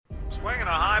Swinging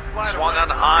a high fly. Swung on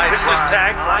high. This is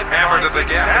tagged. Hammered it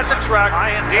again. At the track.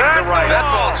 High and deep to right. That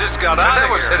ball just got out of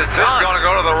here. This is going to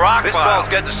go to the rock This pile. ball's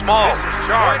getting small. This is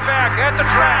charged. Back at the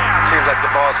track. Seems like the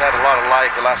ball's had a lot of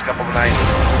life the last couple of nights.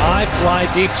 High fly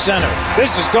deep center.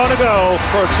 This is going to go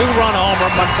for a 2-run homer.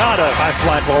 Moncada. High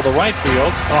fly ball to right field.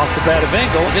 Off the bat of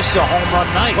Engel. This is a home run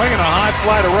night. Swinging a high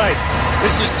fly to right.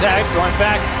 This is tagged. Going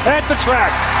back at the track.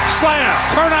 Slam.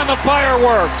 Turn on the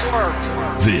fireworks.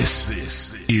 This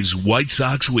is White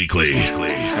Sox Weekly.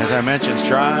 As I mentioned,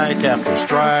 strike after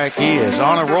strike, he is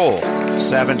on a roll.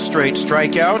 7 straight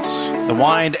strikeouts, the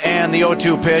wind and the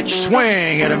 0-2 pitch,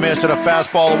 swing and a miss and a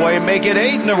fastball away, make it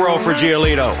 8 in a row for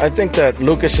Giolito. I think that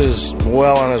Lucas is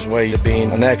well on his way to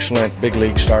being an excellent big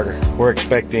league starter. We're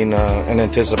expecting and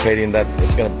anticipating that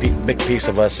it's going to be a big piece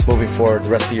of us moving forward the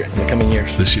rest of the year, in the coming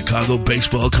years. The Chicago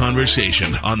Baseball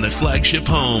Conversation on the flagship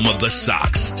home of the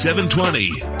Sox,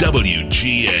 720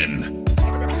 WGN.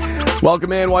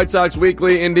 Welcome in, White Sox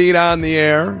Weekly, indeed on the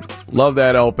air. Love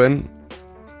that open.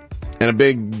 And a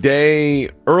big day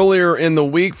earlier in the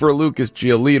week for Lucas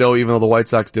Giolito, even though the White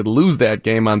Sox did lose that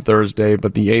game on Thursday,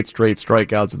 but the 8 straight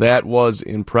strikeouts, that was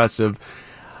impressive.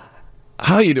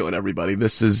 How you doing, everybody?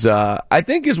 This is, I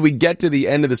think as we get to the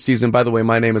end of the season, by the way,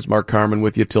 my name is Mark Carman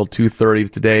with you till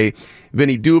 2:30 today.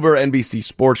 Vinnie Duber, NBC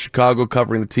Sports Chicago,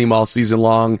 covering the team all season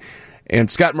long. And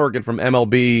Scott Merkin from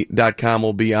MLB.com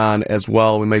will be on as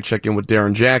well. We may check in with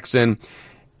Darren Jackson.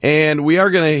 And we are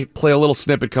going to play a little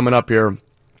snippet coming up here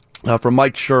from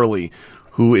Mike Shirley,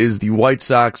 who is the White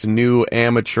Sox new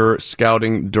amateur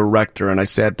scouting director. And I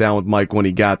sat down with Mike when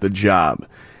he got the job.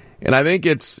 And I think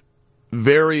it's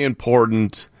very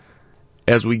important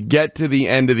as we get to the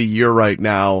end of the year right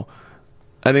now.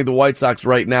 I think the White Sox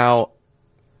right now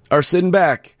are sitting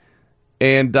back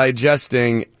and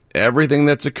digesting everything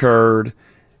that's occurred,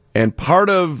 and part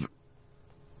of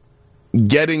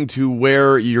getting to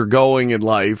where you're going in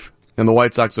life, and the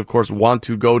White Sox, of course, want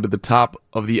to go to the top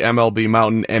of the MLB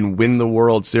mountain and win the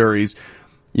World Series,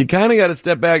 you kind of got to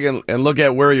step back and look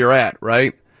at where you're at,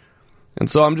 right? And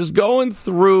so I'm just going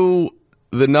through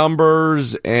the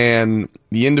numbers and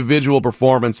the individual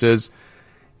performances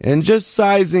and just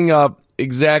sizing up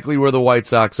exactly where the White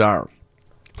Sox are.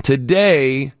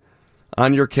 Today,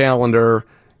 on your calendar,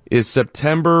 is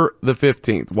September the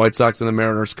 15th. White Sox and the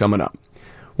Mariners coming up.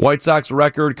 White Sox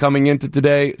record coming into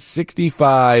today,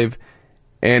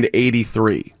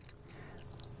 65-83.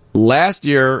 Last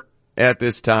year at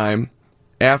this time,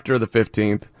 after the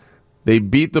 15th, they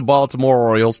beat the Baltimore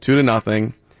Orioles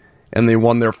 2-0, and they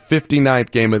won their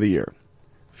 59th game of the year.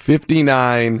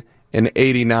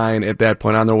 59-89 at that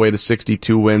point, on their way to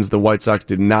 62 wins. The White Sox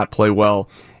did not play well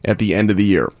at the end of the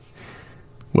year.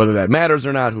 Whether that matters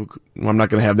or not, I'm not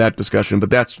going to have that discussion, but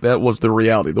that was the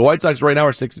reality. The White Sox right now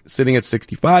are sitting at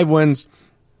 65 wins.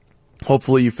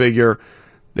 Hopefully you figure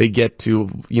they get to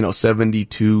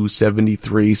 72,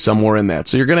 73, somewhere in that.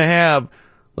 So you're going to have,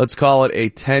 let's call it a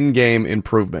 10-game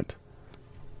improvement.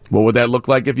 What would that look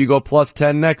like if you go plus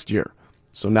 10 next year?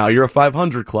 So now you're a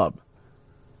 500 club.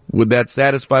 Would that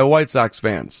satisfy White Sox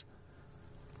fans?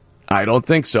 I don't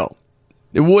think so.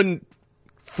 It wouldn't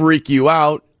freak you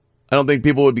out. I don't think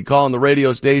people would be calling the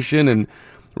radio station and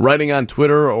writing on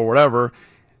Twitter or whatever.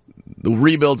 The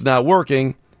rebuild's not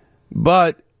working.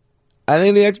 But I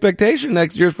think the expectation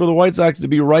next year is for the White Sox to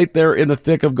be right there in the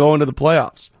thick of going to the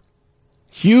playoffs.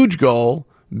 Huge goal,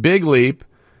 big leap,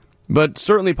 but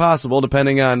certainly possible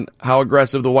depending on how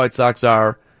aggressive the White Sox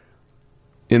are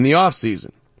in the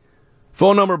offseason.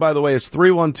 Phone number, by the way, is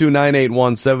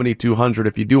 312-981-7200.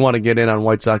 If you do want to get in on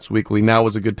White Sox Weekly, now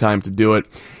is a good time to do it.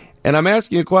 And I'm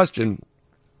asking you a question.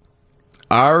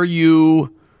 What are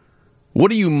you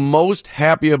most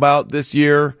happy about this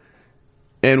year,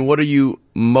 and what are you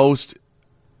most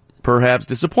perhaps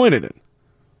disappointed in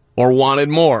or wanted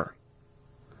more?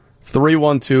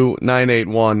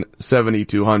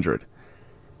 312-981-7200.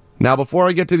 Now, before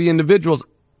I get to the individuals,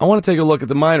 I want to take a look at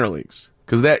the minor leagues,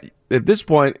 because that at this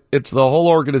point, it's the whole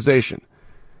organization.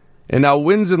 And now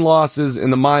wins and losses in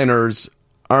the minors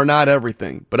are not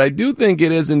everything, but I do think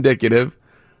it is indicative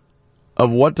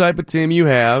of what type of team you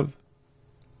have,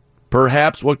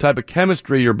 perhaps what type of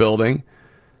chemistry you're building,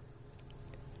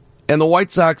 and the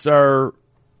White Sox are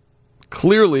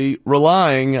clearly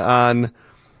relying on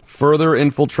further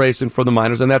infiltration for the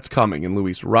minors, and that's coming in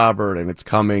Luis Robert, and it's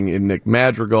coming in Nick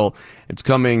Madrigal, it's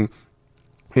coming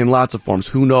in lots of forms.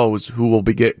 Who knows who will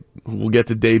get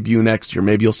to debut next year?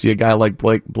 Maybe you'll see a guy like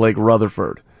Blake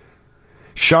Rutherford.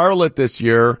 Charlotte this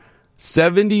year,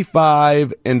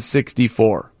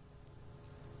 75-64.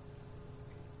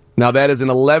 Now that is an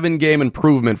 11-game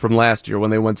improvement from last year when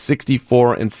they went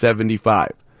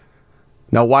 64-75.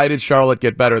 Now, why did Charlotte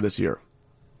get better this year?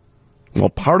 Well,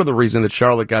 part of the reason that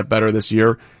Charlotte got better this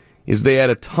year is they had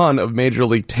a ton of Major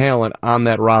League talent on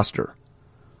that roster.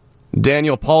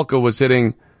 Daniel Palka was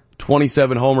hitting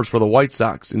 27 homers for the White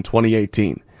Sox in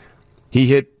 2018. He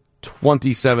hit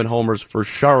 27 homers for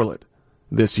Charlotte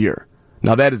this year.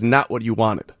 Now, that is not what you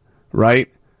wanted, right?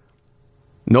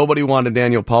 Nobody wanted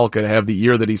Daniel Palka to have the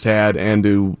year that he's had and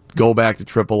to go back to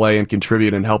AAA and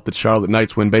contribute and help the Charlotte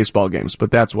Knights win baseball games,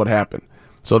 but that's what happened.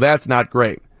 So that's not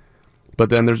great. But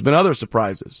then there's been other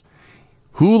surprises.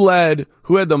 Who had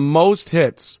the most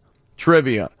hits,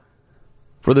 trivia,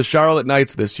 for the Charlotte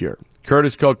Knights this year?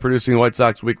 Curtis Koch producing White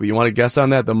Sox Weekly. You want to guess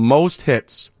on that? The most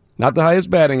hits, not the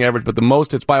highest batting average, but the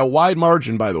most hits by a wide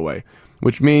margin, by the way,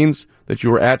 which means that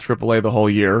you were at AAA the whole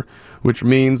year, which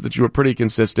means that you were pretty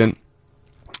consistent,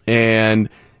 and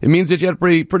it means that you had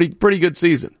a pretty good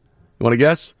season. You want to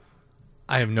guess?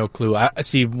 I have no clue. I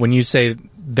see, when you say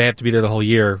they have to be there the whole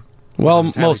year, well,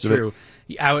 most of it.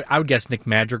 I would guess Nick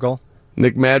Madrigal.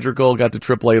 Nick Madrigal got to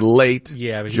AAA late.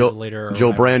 Yeah, but he was later.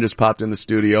 Joe Brand just popped in the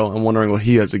studio. I'm wondering what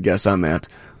he has a guess on that.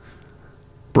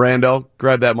 Brando,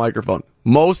 grab that microphone.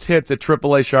 Most hits at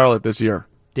AAA Charlotte this year.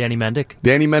 Danny Mendick.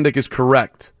 Danny Mendick is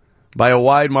correct by a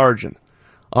wide margin.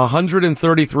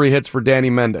 133 hits for Danny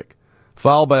Mendick.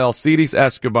 Followed by Alcides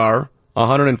Escobar,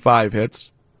 105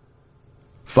 hits.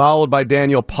 Followed by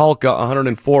Daniel Palka,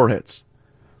 104 hits.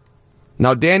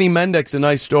 Now, Danny Mendick's a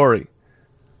nice story.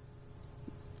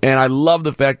 And I love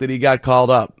the fact that he got called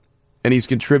up. And he's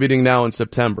contributing now in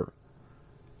September.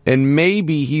 And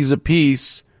maybe he's a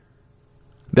piece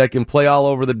that can play all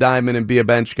over the diamond and be a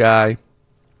bench guy.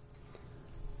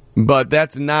 But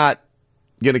that's not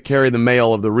going to carry the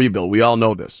mail of the rebuild. We all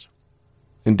know this.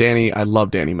 And Danny, I love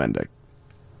Danny Mendick.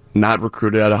 Not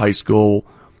recruited out of high school.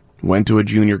 Went to a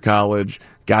junior college.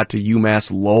 Got to UMass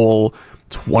Lowell.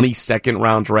 22nd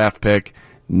round draft pick.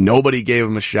 Nobody gave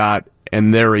him a shot.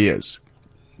 And there he is.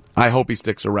 I hope he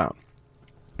sticks around.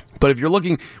 But if you're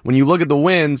looking, when you look at the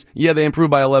wins, yeah, they improved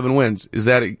by 11 wins. Is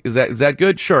that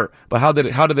good? Sure. But how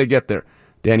did they get there?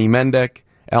 Danny Mendick,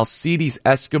 Alcides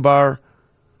Escobar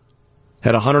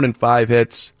had 105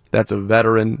 hits. That's a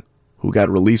veteran who got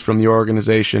released from the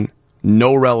organization.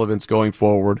 No relevance going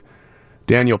forward.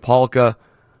 Daniel Palka,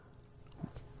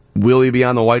 will he be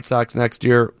on the White Sox next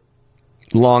year?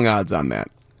 Long odds on that.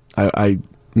 I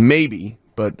maybe,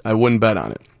 but I wouldn't bet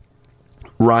on it.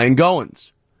 Ryan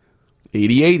Goins,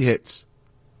 88 hits.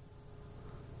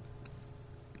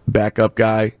 Backup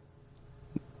guy.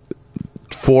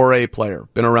 4A player.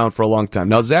 Been around for a long time.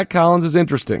 Now, Zach Collins is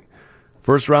interesting.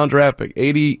 First round draft pick.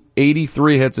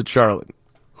 83 hits at Charlotte.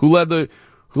 Who led the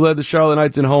Charlotte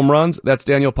Knights in home runs? That's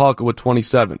Daniel Palka with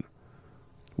 27.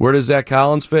 Where does Zach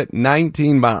Collins fit?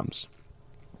 19 bombs.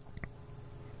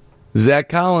 Zach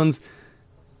Collins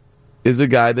is a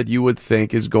guy that you would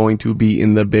think is going to be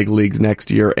in the big leagues next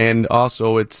year, and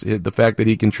also it's the fact that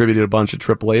he contributed a bunch of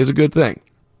AAA is a good thing.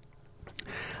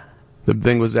 The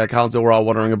thing with Zach Collins that we're all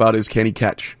wondering about is, can he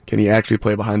catch? Can he actually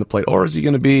play behind the plate? Or is he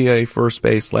going to be a first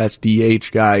base /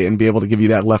 DH guy and be able to give you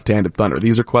that left-handed thunder?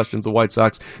 These are questions the White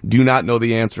Sox do not know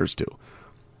the answers to.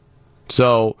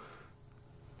 So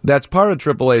that's part of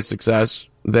AAA success.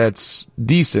 That's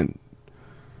decent.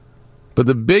 But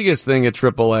the biggest thing at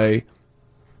AAA,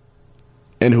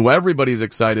 and who everybody's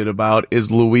excited about,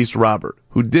 is Luis Robert,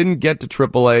 who didn't get to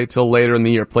AAA till later in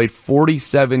the year, played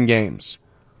 47 games.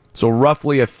 So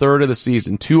roughly a third of the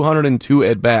season, 202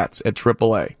 at-bats at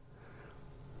AAA.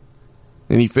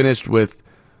 And he finished with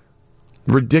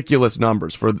ridiculous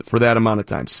numbers for that amount of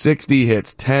time. 60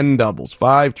 hits, 10 doubles,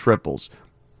 5 triples.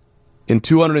 In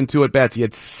 202 at-bats, he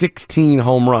had 16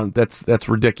 home runs. That's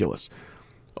ridiculous.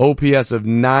 OPS of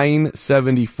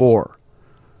 974.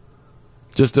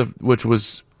 Which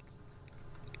was,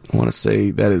 I want to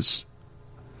say, that is,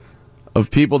 of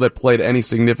people that played any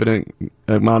significant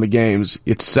amount of games,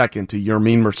 it's second to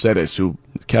Yermin Mercedes, who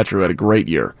catcher had a great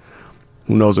year.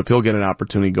 Who knows if he'll get an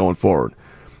opportunity going forward.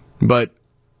 But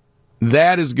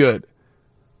that is good.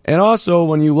 And also,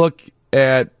 when you look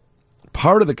at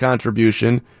part of the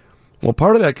contribution, well,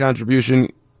 part of that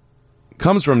contribution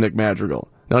comes from Nick Madrigal.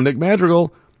 Now, Nick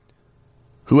Madrigal,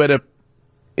 who had an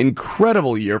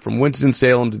incredible year from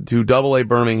Winston-Salem to AA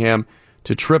Birmingham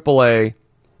to AAA,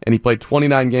 and he played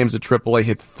 29 games at AAA,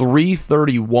 hit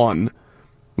 .331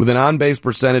 with an on-base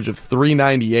percentage of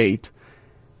 .398,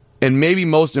 and maybe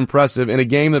most impressive, in a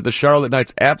game that the Charlotte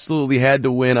Knights absolutely had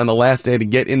to win on the last day to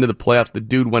get into the playoffs, the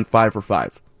dude went 5 for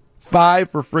 5.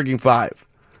 5 for frigging 5.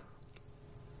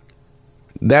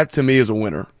 That, to me, is a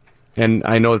winner. And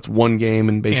I know it's one game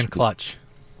and basically... And clutch.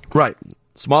 Right.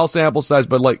 Small sample size,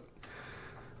 but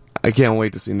I can't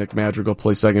wait to see Nick Madrigal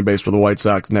play second base for the White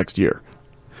Sox next year.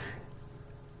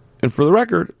 And for the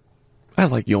record, I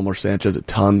like Yolmer Sanchez a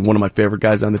ton. One of my favorite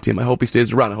guys on the team. I hope he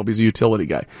stays around. I hope he's a utility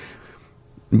guy.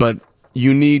 But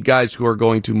you need guys who are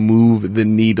going to move the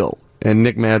needle. And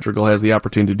Nick Madrigal has the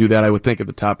opportunity to do that, I would think, at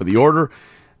the top of the order.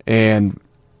 And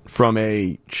from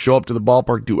a show up to the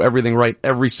ballpark, do everything right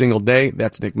every single day,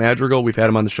 that's Nick Madrigal. We've had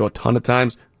him on the show a ton of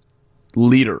times.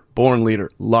 Leader, born leader.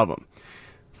 Love him.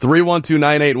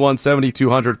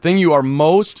 312-981-7200. Thing you are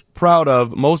most proud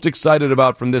of, most excited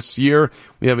about from this year.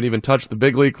 We haven't even touched the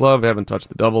big league club, haven't touched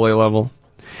the AA level.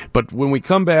 But when we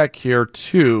come back here,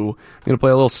 too, I'm going to play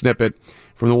a little snippet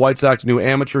from the White Sox new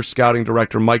amateur scouting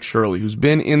director, Mike Shirley, who's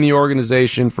been in the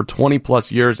organization for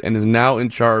 20-plus years and is now in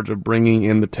charge of bringing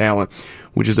in the talent,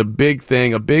 which is a big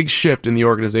thing, a big shift in the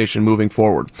organization moving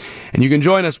forward. And you can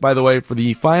join us, by the way, for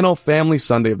the final Family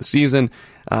Sunday of the season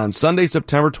on Sunday,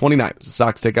 September 29th. The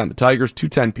Sox take on the Tigers,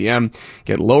 2:10 p.m.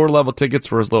 Get lower-level tickets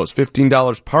for as low as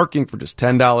 $15, parking for just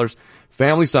 $10.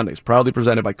 Family Sundays, proudly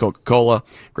presented by Coca-Cola.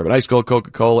 Grab an ice cold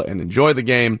Coca-Cola and enjoy the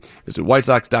game. Visit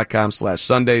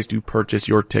whitesox.com/Sundays to purchase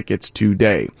your tickets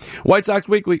today. White Sox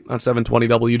Weekly on 720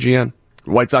 WGN.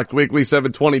 White Sox Weekly,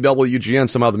 720 WGN.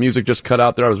 Somehow the music just cut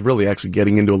out there. I was really actually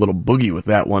getting into a little boogie with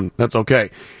that one. That's okay.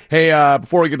 Hey,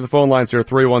 before we get to the phone lines here,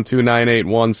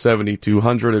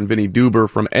 312-981-7200 and Vinnie Duber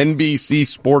from NBC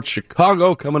Sports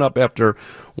Chicago coming up after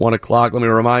 1 o'clock. Let me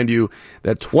remind you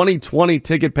that 2020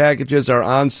 ticket packages are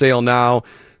on sale now.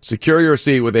 Secure your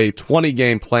seat with a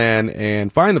 20-game plan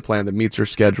and find the plan that meets your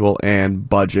schedule and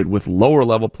budget with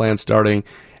lower-level plans starting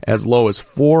as low as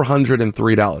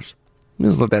 $403.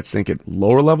 Just let that sink in.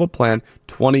 Lower level plan,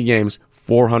 20 games,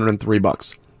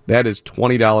 $403. That is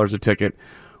 $20 a ticket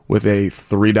with a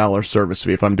 $3 service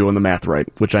fee if I'm doing the math right,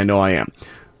 which I know I am.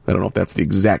 I don't know if that's the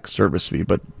exact service fee,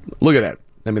 but look at that.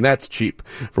 I mean, that's cheap.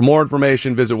 For more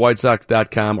information, visit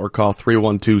whitesox.com or call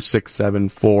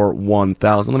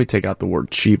 312-674-1000. Let me take out the word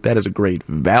cheap. That is a great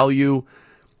value.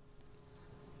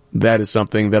 That is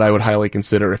something that I would highly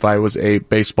consider if I was a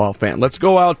baseball fan. Let's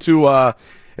go out to...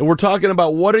 And we're talking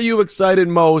about what are you excited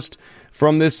most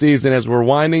from this season as we're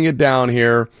winding it down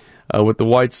here with the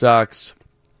White Sox.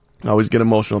 I always get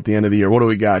emotional at the end of the year. What do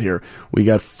we got here? We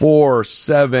got 4,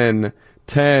 7,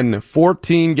 10,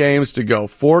 14 games to go.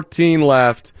 14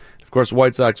 left. Of course,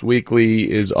 White Sox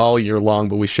Weekly is all year long,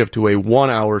 but we shift to a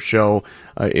 1-hour show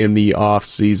in the off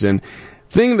season.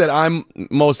 Thing that I'm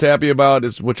most happy about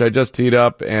is, which I just teed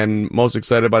up and most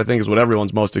excited about, I think is what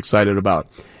everyone's most excited about,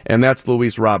 and that's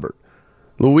Luis Robert.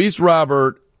 Luis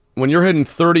Robert, when you're hitting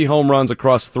 30 home runs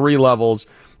across 3 levels,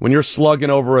 when you're slugging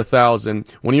over 1,000,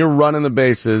 when you're running the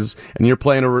bases, and you're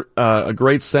playing a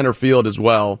great center field as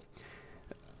well,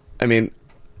 I mean,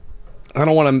 I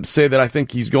don't want to say that I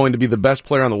think he's going to be the best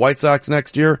player on the White Sox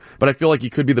next year, but I feel like he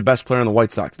could be the best player on the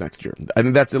White Sox next year. I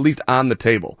think that's at least on the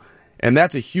table. And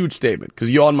that's a huge statement,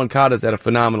 because Yohan Moncada's had a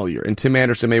phenomenal year, and Tim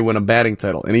Anderson may win a batting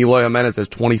title, and Eloy Jimenez has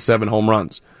 27 home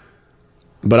runs.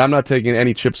 But I'm not taking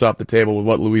any chips off the table with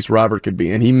what Luis Robert could be.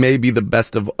 And he may be the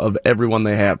best of everyone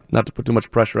they have. Not to put too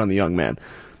much pressure on the young man.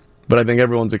 But I think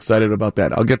everyone's excited about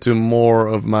that. I'll get to more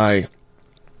of my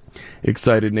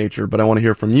excited nature. But I want to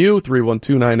hear from you.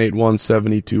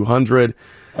 312-981-7200.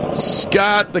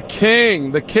 Scott the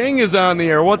King. The King is on the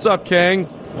air. What's up, King?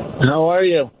 How are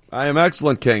you? I am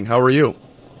excellent, King. How are you?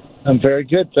 I'm very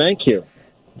good, thank you.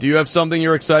 Do you have something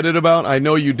you're excited about? I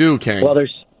know you do, King. Well,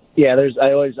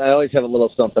 I always have a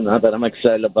little something that I'm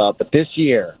excited about. But this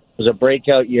year was a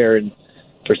breakout year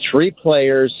for 3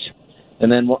 players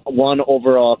and then one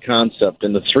overall concept.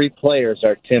 And the 3 players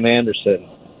are Tim Anderson,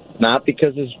 not because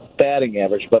of his batting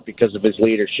average, but because of his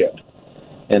leadership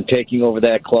and taking over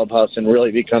that clubhouse and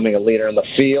really becoming a leader in the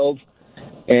field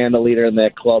and a leader in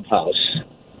that clubhouse.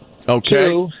 Okay.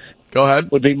 2 Go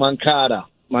ahead. would be Moncada.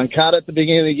 Moncada at the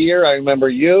beginning of the year, I remember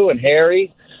you and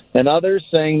Harry and others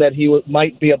saying that he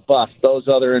might be a bust, those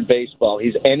other in baseball.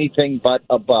 He's anything but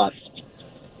a bust.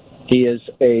 He is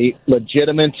a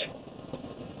legitimate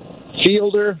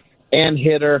fielder and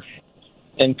hitter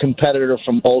and competitor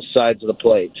from both sides of the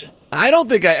plate. I don't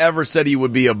think I ever said he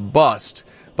would be a bust,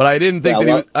 but I didn't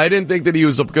think that he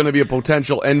was going to be a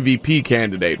potential MVP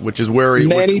candidate, which is where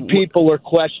many people were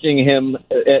questioning him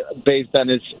based on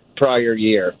his prior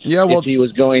year. Yeah, well, if he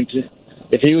was going to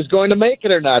make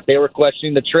it or not. They were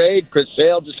questioning the trade. Chris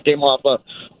Sale just came off a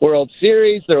World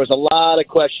Series. There was a lot of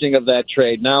questioning of that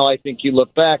trade. Now I think you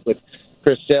look back with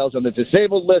Chris Sale's on the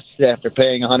disabled list after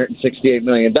paying $168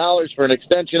 million for an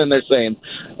extension, and they're saying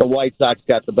the White Sox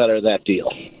got the better of that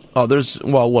deal. Oh, there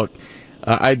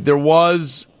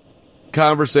was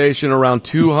conversation around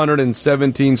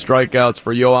 217 strikeouts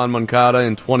for Yoan Moncada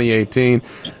in 2018,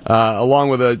 along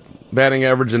with a batting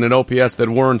average and an OPS that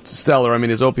weren't stellar. I mean,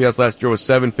 his OPS last year was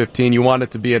 715. You want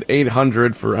it to be at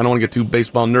 800 for, I don't want to get too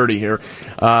baseball nerdy here.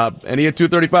 And he had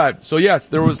 235. So yes,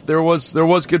 there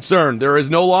was concern. There is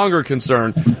no longer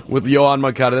concern with Yoan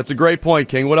Moncada. That's a great point,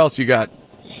 King. What else you got?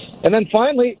 And then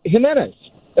finally, Jimenez.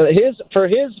 For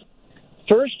his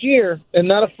first year and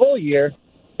not a full year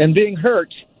and being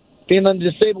hurt, being on the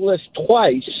disabled list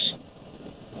twice,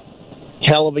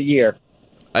 hell of a year.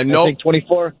 I think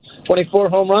 24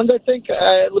 home runs, I think,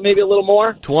 maybe a little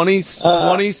more.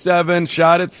 27,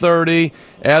 shot at 30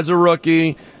 as a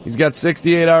rookie. He's got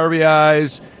 68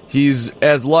 RBIs. He's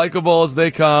as likable as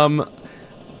they come.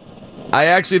 I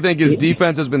actually think his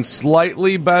defense has been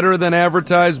slightly better than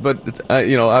advertised, but it's,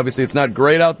 obviously it's not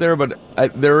great out there, but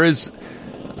there is,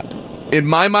 in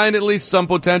my mind at least, some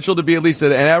potential to be at least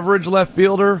an average left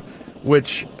fielder,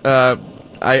 which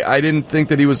I didn't think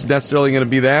that he was necessarily going to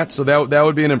be that, so that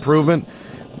would be an improvement.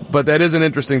 But that is an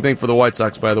interesting thing for the White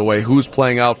Sox, by the way. Who's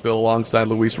playing outfield alongside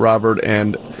Luis Robert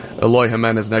and Eloy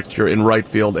Jimenez next year in right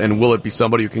field, and will it be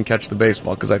somebody who can catch the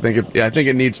baseball? Because I think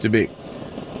it needs to be.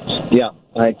 Yeah,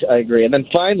 I agree. And then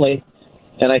finally,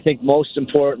 and I think most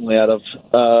importantly out of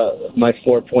my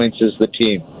 4 points is the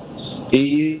team.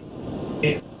 He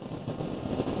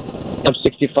have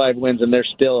 65 wins, and they're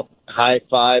still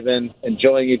high-fiving,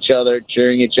 enjoying each other,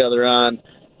 cheering each other on.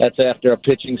 That's after a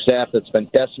pitching staff that's been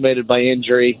decimated by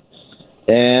injury.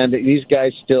 And these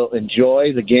guys still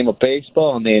enjoy the game of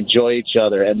baseball, and they enjoy each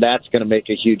other, and that's going to make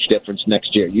a huge difference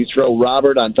next year. You throw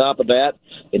Robert on top of that,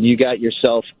 and you got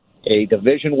yourself a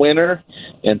division winner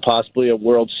and possibly a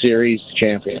World Series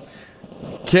champion.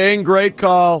 King, great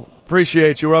call.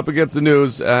 Appreciate you. We're up against the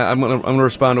news. I'm gonna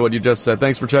respond to what you just said.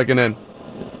 Thanks for checking in.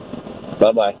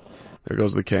 Bye-bye. There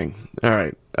goes the King. All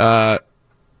right.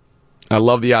 I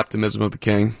love the optimism of the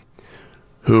King,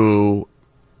 who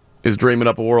is dreaming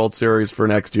up a World Series for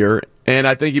next year. And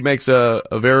I think he makes a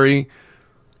very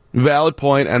valid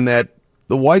point, and that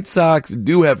the White Sox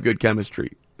do have good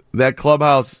chemistry. That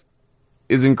clubhouse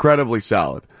is incredibly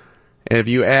solid. And if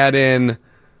you add in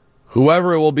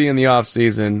whoever it will be in the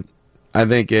offseason, I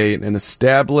think an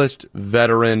established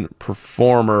veteran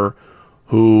performer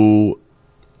who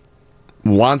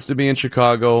wants to be in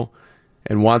Chicago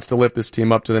and wants to lift this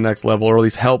team up to the next level, or at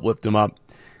least help lift them up,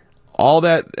 all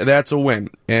that's a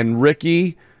win. And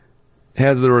Ricky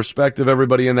has the respect of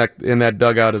everybody in that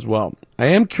dugout as well. I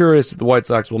am curious if the White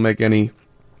Sox will make any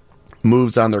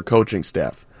moves on their coaching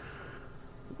staff.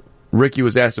 Ricky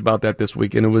was asked about that this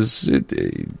week, and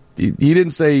he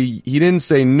didn't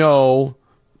say no.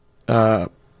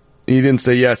 He didn't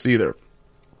say yes either.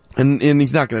 And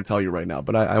he's not going to tell you right now,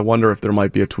 but I wonder if there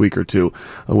might be a tweak or two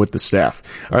with the staff.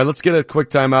 All right, let's get a quick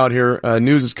timeout here.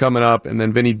 News is coming up, and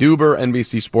then Vinnie Duber,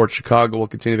 NBC Sports Chicago, will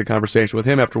continue the conversation with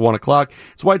him after 1 o'clock.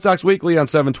 It's White Sox Weekly on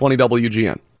 720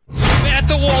 WGN. At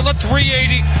the wall, the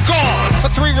 380, gone. A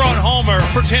 3-run homer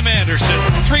for Tim Anderson.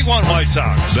 3-1 White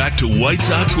Sox. Back to White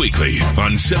Sox Weekly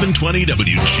on 720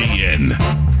 WGN.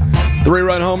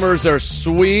 3-run homers are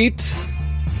sweet,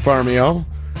 Farmio.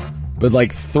 But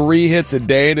like 3 hits a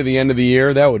day to the end of the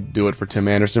year, that would do it for Tim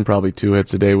Anderson. Probably 2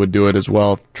 hits a day would do it as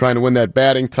well. Trying to win that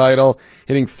batting title.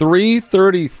 Hitting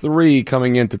 .333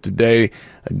 coming into today.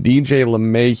 DJ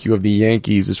LeMahieu of the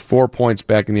Yankees is 4 points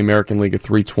back in the American League at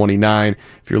 .329.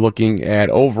 If you're looking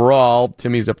at overall,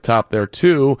 Timmy's up top there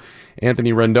too.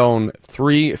 Anthony Rendon,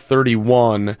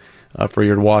 .331. For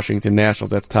your Washington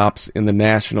Nationals. That's tops in the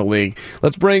National League.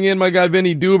 Let's bring in my guy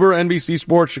Vinnie Duber, NBC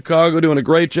Sports Chicago, doing a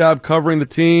great job covering the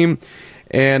team.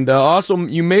 And also,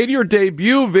 you made your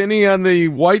debut, Vinnie, on the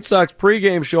White Sox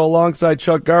pregame show alongside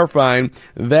Chuck Garfien.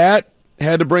 That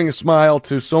had to bring a smile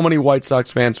to so many White Sox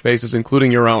fans' faces,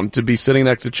 including your own, to be sitting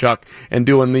next to Chuck and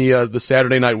doing the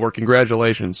Saturday night work.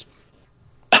 Congratulations.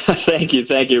 Thank you.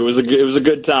 It was a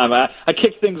good time. I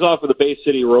kicked things off with a Bay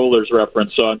City Rollers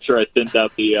reference, so I'm sure I thinned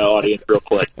out the audience real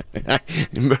quick.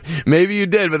 Maybe you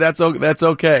did, but that's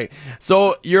okay.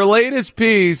 So your latest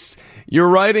piece, you're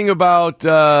writing about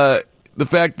the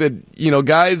fact that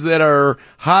guys that are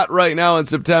hot right now in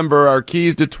September are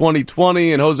keys to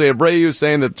 2020, and Jose Abreu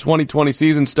saying that the 2020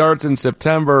 season starts in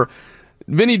September.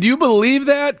 Vinny, do you believe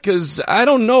that? Because I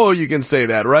don't know you can say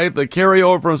that, right? The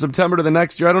carryover from September to the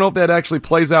next year, I don't know if that actually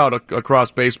plays out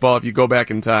across baseball if you go back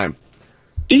in time.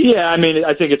 Yeah, I mean,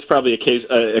 I think it's probably a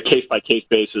case-by-case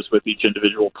basis with each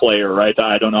individual player, right?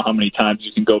 I don't know how many times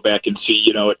you can go back and see,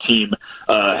 a team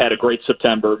had a great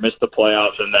September, missed the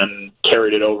playoffs, and then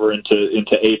carried it over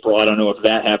into April. I don't know if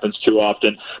that happens too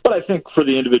often. But I think for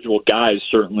the individual guys,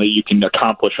 certainly you can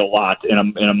accomplish a lot in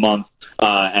a month.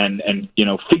 and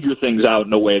figure things out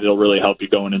in a way that'll really help you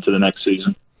going into the next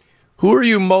season. Who are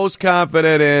you most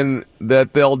confident in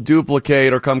that they'll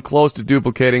duplicate or come close to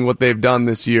duplicating what they've done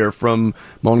this year? From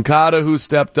Moncada, who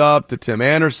stepped up, to Tim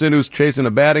Anderson, who's chasing a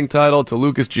batting title, to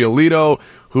Lucas Giolito,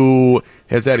 who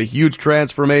has had a huge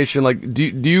transformation. Like, do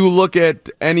you look at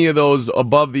any of those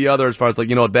above the other as far as, like,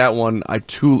 that one I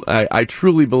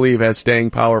truly believe has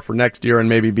staying power for next year and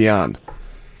maybe beyond?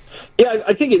 Yeah,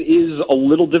 I think it is a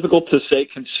little difficult to say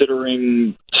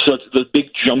considering the big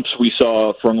jumps we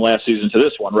saw from last season to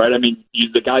this one, right? I mean,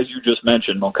 the guys you just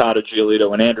mentioned, Moncada,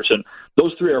 Giolito, and Anderson,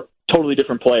 those three are totally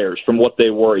different players from what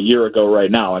they were a year ago right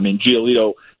now. I mean,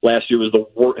 Giolito last year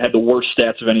had the worst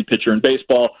stats of any pitcher in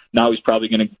baseball. Now he's probably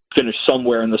going to finish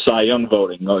somewhere in the Cy Young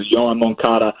voting. Yohan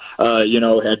Moncada,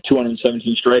 had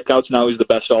 217 strikeouts. Now he's the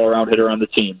best all-around hitter on the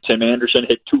team. Tim Anderson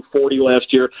hit 240 last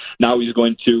year. Now he's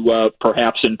going to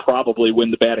perhaps and probably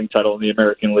win the batting title in the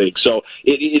American League. So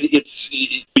it's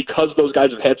because those guys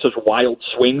have had such wild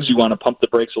swings, you want to pump the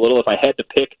brakes a little. If I had to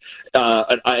pick,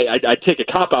 I'd take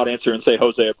a cop-out answer and say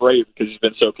Jose Abreu because he's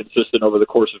been so consistent over the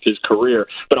course of his career.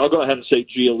 But I'll go ahead and say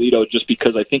Giolito just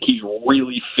because I think he's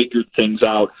really figured things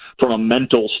out from a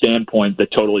mental standpoint that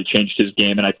totally changed his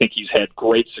game, and I think he's had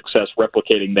great success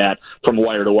replicating that from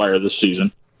wire to wire this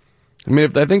season. I mean,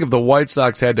 if the White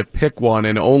Sox had to pick one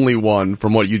and only one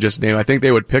from what you just named, I think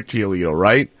they would pick Giolito,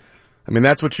 right? I mean,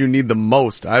 that's what you need the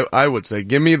most, I would say.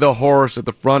 Give me the horse at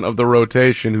the front of the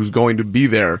rotation who's going to be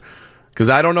there. Because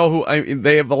I don't know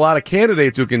they have a lot of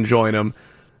candidates who can join him,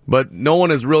 but no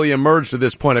one has really emerged to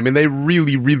this point. I mean, they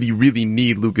really, really, really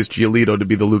need Lucas Giolito to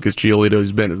be the Lucas Giolito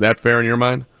he's been. Is that fair in your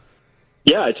mind?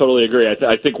 Yeah, I totally agree.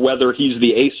 I think whether he's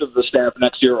the ace of the staff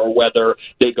next year or whether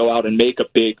they go out and make a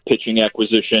big pitching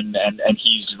acquisition and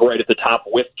he's right at the top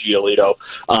with Giolito,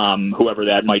 whoever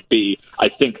that might be, I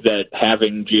think that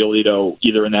having Giolito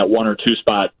either in that 1 or 2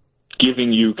 spot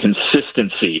giving you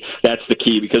consistency, that's the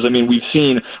key. Because, I mean, we've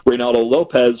seen Reynaldo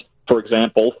Lopez, for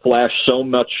example, flash so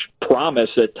much promise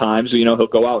at times. He'll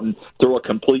go out and throw a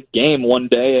complete game one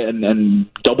day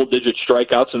and double-digit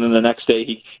strikeouts, and then the next day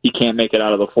he can't make it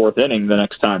out of the 4th inning the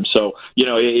next time. So,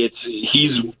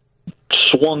 he's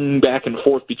swung back and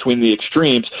forth between the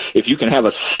extremes. If you can have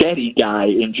a steady guy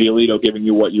in Giolito giving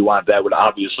you what you want, that would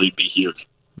obviously be huge.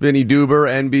 Vinnie Duber,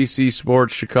 NBC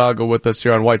Sports Chicago, with us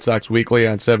here on White Sox Weekly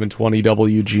on 720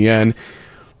 WGN.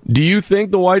 Do you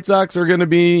think the White Sox are going to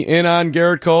be in on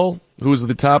Garrett Cole, who's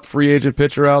the top free agent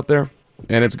pitcher out there,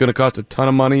 and it's going to cost a ton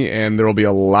of money, and there will be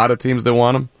a lot of teams that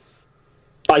want him?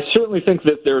 I certainly think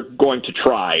that they're going to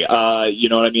try. You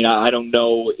know what I mean? I don't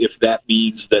know if that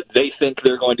means that they think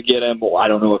they're going to get him, or I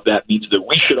don't know if that means that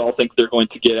we should all think they're going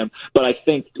to get him. But I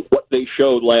think what they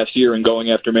showed last year in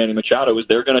going after Manny Machado is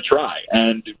they're going to try.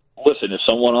 And listen, if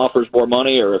someone offers more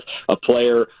money or if a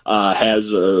player has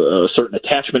a certain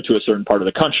attachment to a certain part of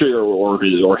the country or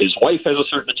his wife has a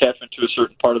certain attachment to a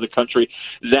certain part of the country,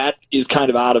 that is kind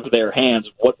of out of their hands.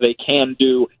 What they can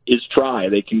do is try.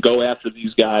 They can go after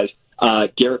these guys.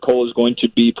 Garrett Cole is going to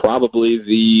be probably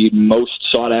the most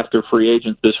sought-after free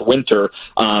agent this winter.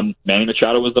 Manny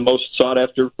Machado was the most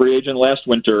sought-after free agent last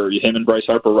winter. Him and Bryce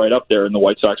Harper right up there, and the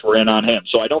White Sox were in on him.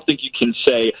 So I don't think you can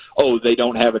say, they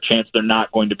don't have a chance, they're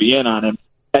not going to be in on him.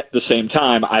 At the same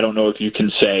time, I don't know if you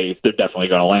can say they're definitely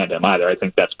going to land him either. I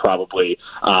think that's probably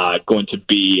going to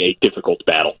be a difficult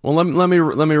battle. Well, let me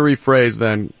rephrase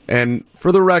then. And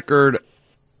for the record,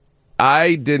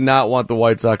 I did not want the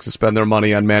White Sox to spend their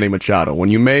money on Manny Machado. When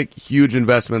you make huge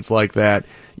investments like that,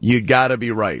 you got to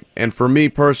be right. And for me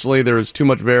personally, there is too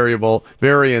much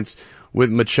variance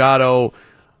with Machado,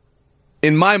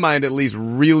 in my mind at least,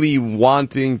 really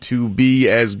wanting to be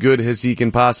as good as he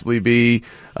can possibly be.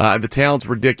 The talent's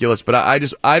ridiculous, but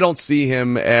I don't see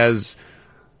him as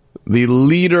the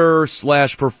leader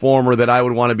 / performer that I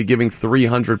would want to be giving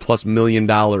 $300+ million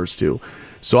to.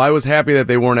 So I was happy that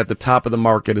they weren't at the top of the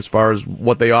market as far as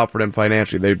what they offered him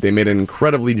financially. They made an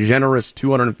incredibly generous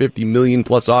 $250 million+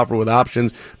 offer with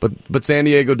options, but San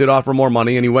Diego did offer more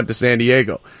money, and he went to San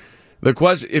Diego. The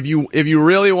question, if you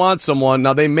really want someone,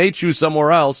 now they may choose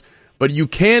somewhere else, but you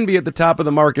can be at the top of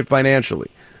the market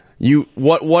financially.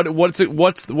 What's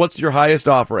your highest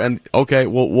offer? And okay,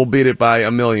 we'll beat it by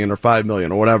 $1 million or $5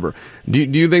 million or whatever. Do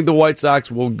you think the White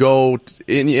Sox will go?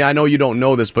 I know you don't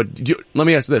know this, but let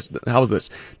me ask this: how's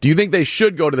this? Do you think they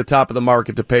should go to the top of the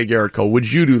market to pay Garrett Cole?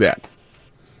 Would you do that?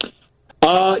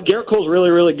 Garrett Cole's really,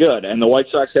 really good, and the White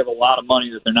Sox have a lot of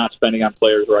money that they're not spending on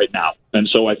players right now. And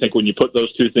so I think when you put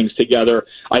those two things together,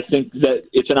 I think that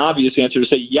it's an obvious answer to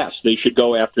say, yes, they should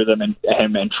go after him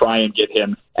and try and get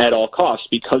him at all costs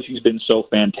because he's been so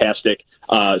fantastic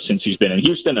since he's been in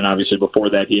Houston, and obviously before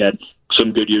that he had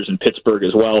some good years in Pittsburgh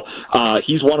as well.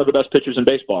 He's one of the best pitchers in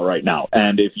baseball right now,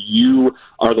 and if you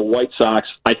are the White Sox,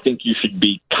 I think you should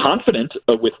be confident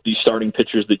with the starting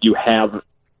pitchers that you have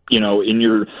in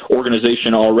your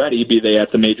organization already, be they at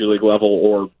the major league level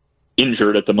or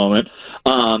injured at the moment.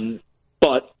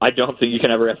 But I don't think you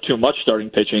can ever have too much starting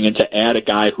pitching, and to add a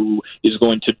guy who is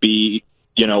going to be,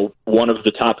 one of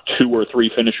the top 2 or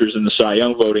 3 finishers in the Cy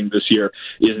Young voting this year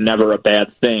is never a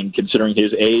bad thing. Considering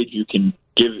his age, you can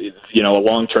give, a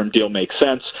long-term deal makes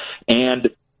sense. And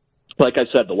like I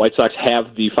said, the White Sox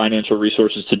have the financial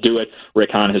resources to do it.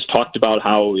 Rick Hahn has talked about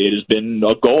how it has been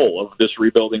a goal of this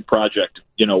rebuilding project,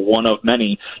 one of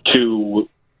many, to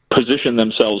position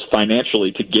themselves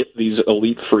financially to get these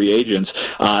elite free agents,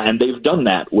 and they've done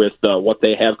that with what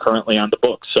they have currently on the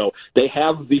books. So they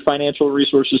have the financial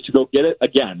resources to go get it.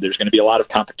 Again, there's going to be a lot of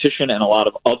competition and a lot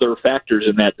of other factors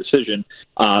in that decision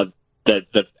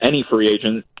that any free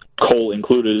agent, Cole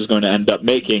included, is going to end up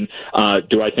making.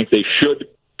 Do I think they should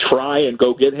try and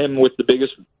go get him with the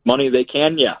biggest money they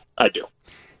can? Yeah, I do.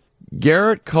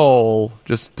 Garrett Cole,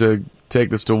 just to take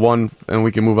this to one, and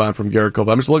we can move on from Garrett Cole,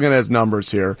 but I'm just looking at his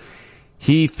numbers here.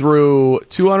 He threw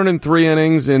 203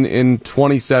 innings in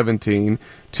 2017,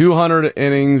 200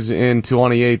 innings in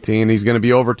 2018. He's going to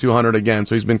be over 200 again,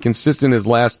 so he's been consistent his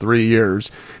last 3 years,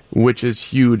 which is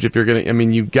huge. If you're going to,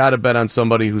 you got to bet on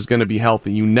somebody who's going to be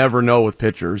healthy. You never know with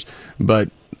pitchers, but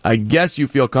I guess you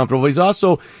feel comfortable.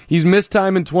 He's missed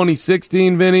time in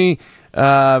 2016, Vinny,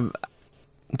 through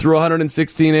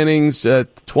 116 innings,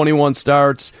 21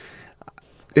 starts.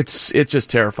 It's just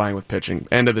terrifying with pitching.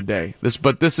 End of the day,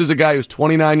 this is a guy who's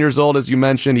 29 years old, as you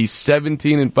mentioned. He's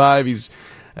 17-5.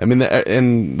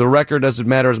 And the record doesn't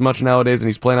matter as much nowadays, and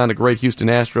he's playing on a great Houston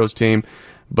Astros team.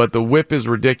 But the whip is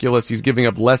ridiculous. He's giving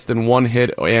up less than 1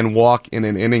 hit and walk in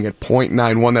an inning at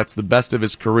 .91. That's the best of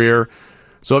his career.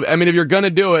 So, if you're going to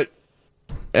do it,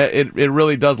 it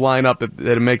really does line up that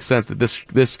it makes sense that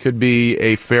this could be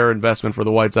a fair investment for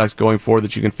the White Sox going forward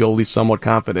that you can feel at least somewhat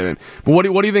confident in. But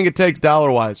what do you think it takes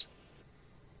dollar-wise?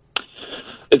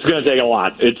 It's going to take a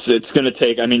lot. It's going to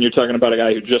take, you're talking about a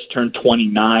guy who just turned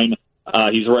 29.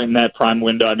 He's right in that prime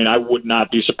window. I would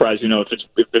not be surprised,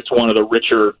 if it's one of the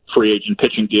richer free agent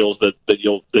pitching deals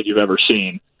that you've ever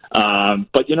seen.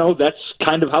 But that's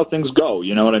kind of how things go.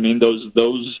 You know what I mean?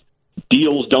 Those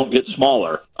deals don't get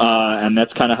smaller, and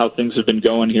that's kind of how things have been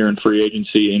going here in free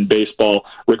agency in baseball,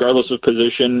 regardless of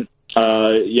position.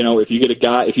 If you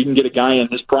can get a guy in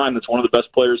his prime that's one of the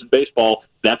best players in baseball,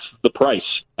 that's the price.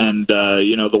 And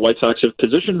the White Sox have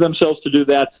positioned themselves to do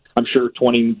that. I'm sure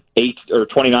 28 or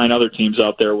 29 other teams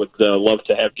out there would love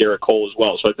to have Garrett Cole as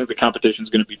well. So I think the competition is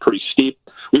going to be pretty steep.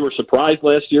 We were surprised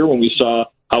last year when we saw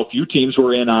how few teams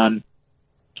were in on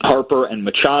Harper and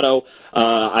Machado.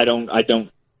 I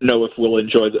don't know if we'll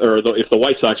enjoy, if the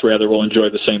White Sox rather will enjoy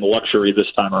the same luxury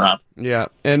this time around. Yeah,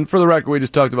 and for the record, we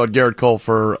just talked about Garrett Cole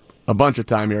for a bunch of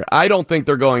time here. I don't think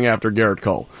they're going after Garrett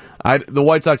Cole. The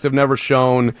White Sox have never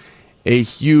shown a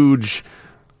huge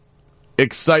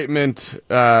excitement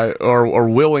or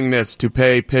willingness to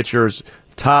pay pitchers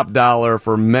top dollar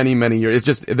for many, many years. It's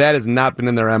just that has not been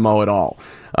in their MO at all.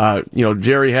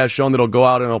 Jerry has shown that he'll go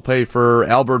out and he'll pay for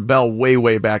Albert Bell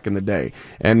way back in the day,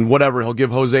 and whatever, he'll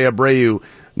give Jose Abreu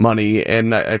money,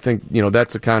 and I think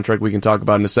that's a contract we can talk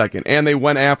about in a second. And they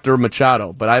went after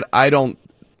Machado, but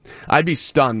I'd be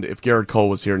stunned if Garrett Cole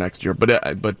was here next year.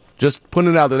 But just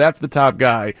putting it out there, that's the top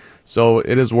guy, so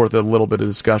it is worth a little bit of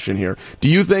discussion here. Do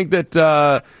you think that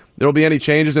there will be any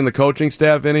changes in the coaching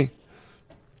staff, Vinny?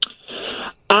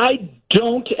 I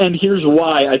don't, and here's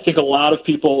why. I think a lot of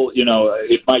people,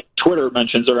 if my Twitter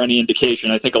mentions are any indication,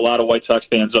 I think a lot of White Sox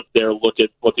fans up there look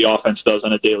at what the offense does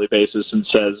on a daily basis and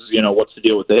says, what's the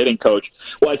deal with the hitting coach?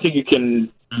 Well, I think you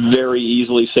can very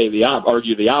easily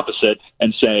argue the opposite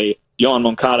and say Yohan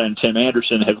Moncada and Tim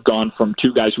Anderson have gone from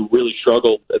two guys who really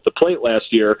struggled at the plate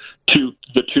last year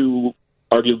to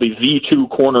arguably the two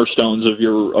cornerstones of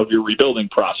your rebuilding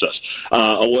process.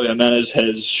 Eloy Jimenez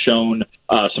has shown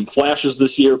some flashes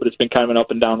this year, but it's been kind of an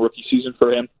up-and-down rookie season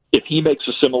for him. If he makes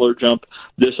a similar jump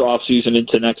this offseason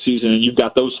into next season, and you've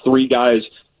got those three guys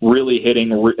really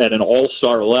hitting at an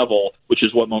all-star level, which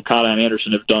is what Moncada and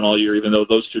Anderson have done all year, even though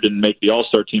those two didn't make the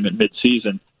all-star team at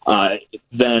midseason,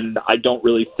 then I don't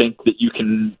really think that you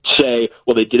can say,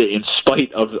 well, they did it in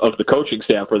spite of the coaching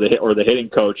staff or the hitting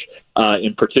coach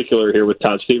in particular here with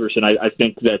Todd Steverson. I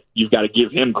think that you've got to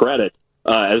give him credit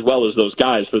as well as those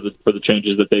guys for the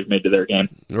changes that they've made to their game.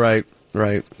 Right.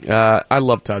 I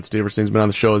love Todd Steverson. He's been on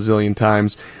the show a zillion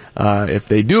times. If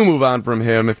they do move on from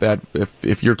him,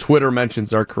 if your Twitter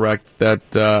mentions are correct,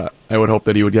 that I would hope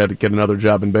that he would get another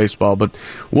job in baseball. But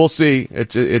we'll see.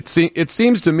 It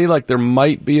seems to me like there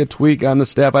might be a tweak on the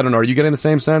staff. I don't know. Are you getting the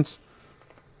same sense?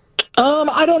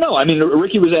 I don't know. I mean,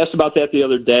 Ricky was asked about that the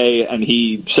other day, and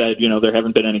he said, there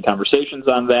haven't been any conversations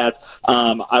on that.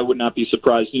 I would not be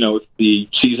surprised, if the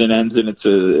season ends and it's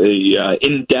a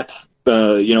in-depth,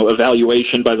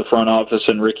 evaluation by the front office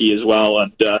and Ricky as well.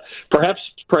 And perhaps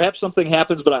something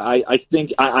happens, but I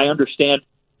think I understand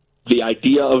the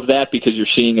idea of that because you're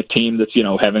seeing a team that's,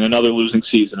 having another losing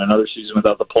season, another season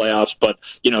without the playoffs. But,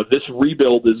 this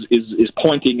rebuild is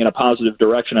pointing in a positive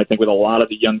direction, I think, with a lot of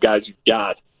the young guys you've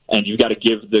got. And you've got to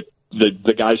give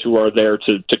the guys who are there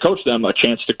to coach them a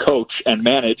chance to coach and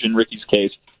manage, in Ricky's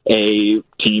case, a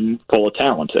team full of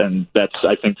talent. And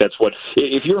I think that's what,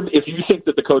 if you think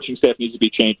that the coaching staff needs to be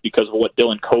changed because of what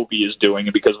Dylan Covey is doing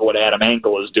and because of what Adam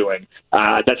Engel is doing,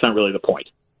 that's not really the point.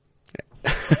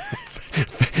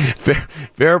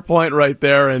 Fair point right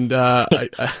there, and I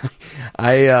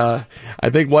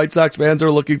think White Sox fans are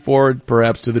looking forward,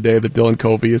 perhaps, to the day that Dylan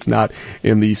Covey is not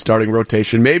in the starting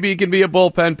rotation. Maybe he can be a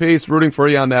bullpen piece. Rooting for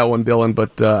you on that one, Dylan,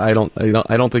 but I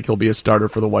don't think he'll be a starter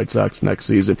for the White Sox next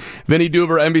season. Vinnie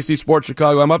Duber, NBC Sports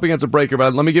Chicago. I'm up against a breaker,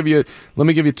 but let me give you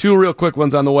two real quick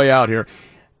ones on the way out here.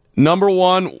 Number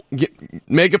one,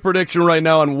 make a prediction right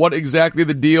now on what exactly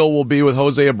the deal will be with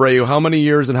Jose Abreu. How many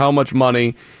years and how much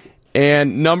money?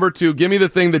 And number two, give me the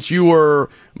thing that you were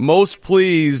most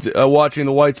pleased watching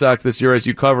the White Sox this year as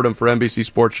you covered them for NBC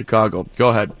Sports Chicago. Go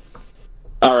ahead.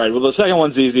 All right. Well, the second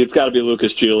one's easy. It's got to be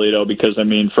Lucas Giolito because,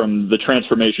 from the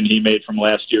transformation he made from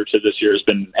last year to this year has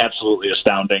been absolutely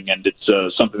astounding, and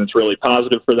it's something that's really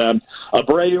positive for them.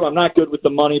 Abreu, I'm not good with the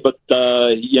money, but,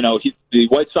 the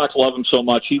White Sox love him so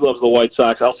much. He loves the White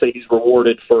Sox. I'll say he's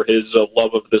rewarded for his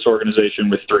love of this organization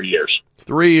with 3 years.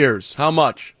 3 years. How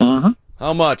much? Uh-huh.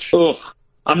 How much? Oh,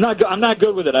 I'm not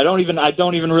good with it. I don't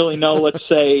even really know. Let's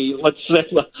say it's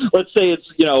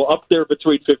up there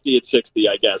between 50 and 60.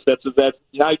 I guess that's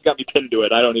now you got me pinned to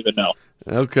it. I don't even know.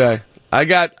 Okay, I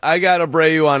got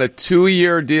Abreu on a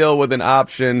 2-year deal with an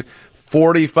option,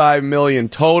 $45 million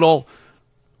total.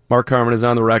 Mark Carman is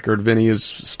on the record. Vinny is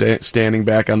standing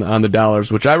back on the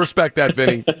dollars, which I respect that,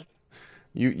 Vinny.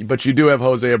 But you do have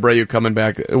Jose Abreu coming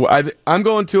back. I'm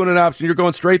going 2 and an option. You're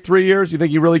going straight 3 years? You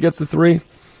think he really gets the 3?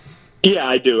 Yeah,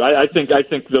 I do. I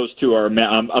think those two are a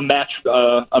match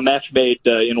made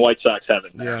in White Sox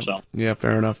heaven. There, yeah,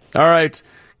 fair enough. All right,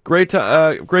 great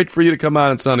for you to come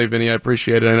on Sunday, Vinny. I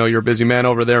appreciate it. I know you're a busy man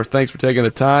over there. Thanks for taking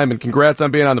the time, and congrats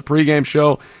on being on the pregame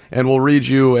show. And we'll read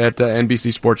you at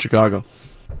NBC Sports Chicago.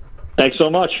 Thanks so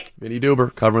much, Vinnie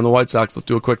Duber, covering the White Sox. Let's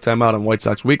do a quick timeout on White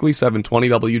Sox Weekly, 720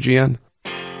 WGN.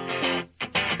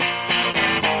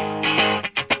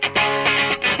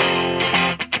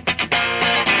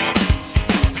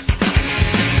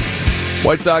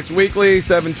 White Sox Weekly,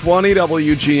 720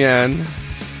 WGN.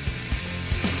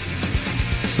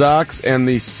 Sox and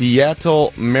the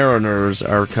Seattle Mariners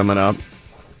are coming up.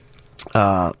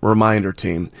 Reminder,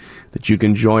 team, that you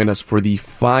can join us for the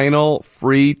final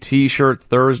free T-shirt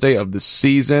Thursday of the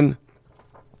season.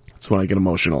 That's when I get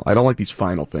emotional. I don't like these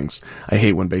final things. I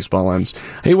hate when baseball ends.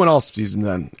 I hate when all seasons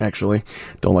end, actually.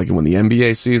 Don't like it when the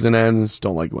NBA season ends.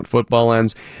 Don't like it when football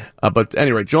ends. But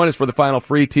anyway, join us for the final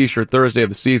free T-shirt Thursday of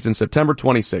the season, September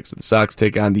 26th. The Sox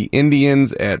take on the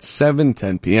Indians at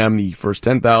 7:10 p.m. The first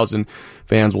 10,000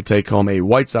 fans will take home a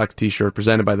White Sox T-shirt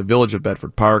presented by the Village of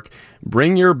Bedford Park.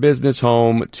 Bring your business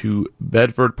home to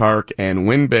Bedford Park and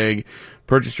win big.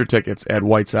 Purchase your tickets at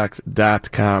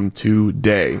whitesox.com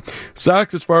today.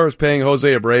 Sox, as far as paying Jose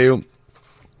Abreu,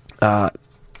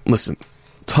 listen,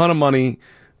 ton of money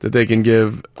that they can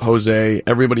give Jose.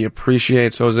 Everybody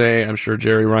appreciates Jose. I'm sure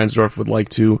Jerry Reinsdorf would like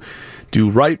to do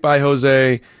right by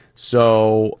Jose.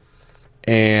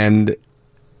 And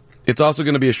it's also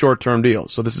going to be a short-term deal.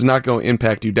 So this is not going to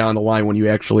impact you down the line when you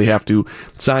actually have to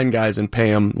sign guys and pay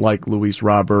them like Luis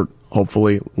Robert.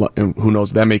 Hopefully, who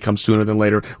knows, that may come sooner than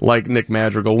later, like Nick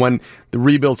Madrigal, when the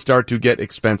rebuilds start to get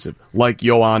expensive, like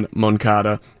Yoan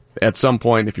Moncada. At some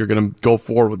point, if you're going to go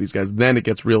forward with these guys, then it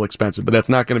gets real expensive, but that's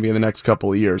not going to be in the next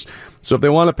couple of years. So if they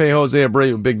want to pay Jose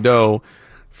Abreu big dough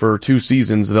for 2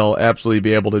 seasons, they'll absolutely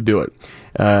be able to do it.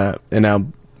 And now,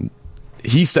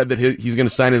 he said that he's going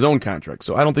to sign his own contract,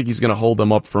 so I don't think he's going to hold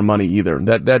them up for money either.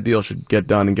 That deal should get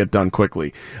done and get done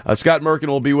quickly. Scott Merkin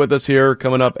will be with us here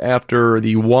coming up after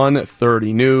the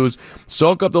 1:30 news.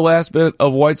 Soak up the last bit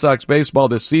of White Sox baseball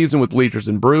this season with Bleachers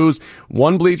and Brews.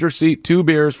 1 bleacher seat, 2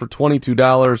 beers for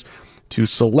 $22. to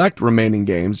select remaining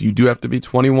games. You do have to be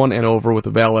 21 and over with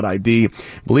a valid ID.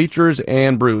 Bleachers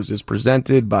and Brews is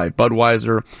presented by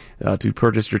Budweiser. To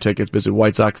purchase your tickets, visit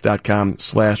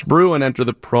whitesox.com/brew and enter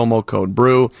the promo code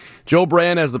BREW. Joe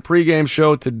Brand has the pregame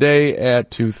show today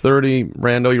at 2:30.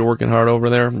 Rando, you're working hard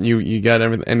over there. You got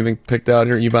anything picked out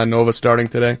here? Ivan Nova starting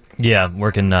today? Yeah,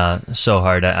 working so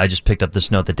hard. I just picked up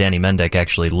this note that Danny Mendick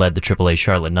actually led the AAA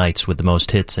Charlotte Knights with the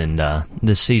most hits in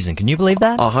this season. Can you believe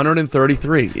that?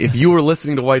 133. If you were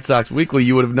listening to White Sox Weekly,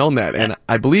 you would have known that. And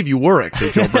I believe you were,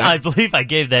 actually, Joe Brand. I believe I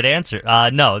gave that answer.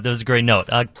 No, that was a great note.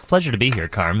 Pleasure to be here,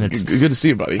 Carm. It's good to see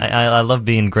you, buddy. I love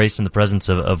being graced in the presence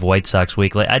of White Sox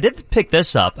Weekly. I did pick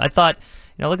this up. I thought,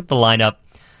 look at the lineup.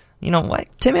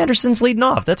 Tim Anderson's leading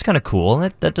off. That's kind of cool.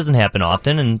 That doesn't happen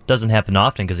often, and doesn't happen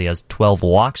often because he has 12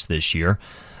 walks this year.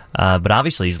 But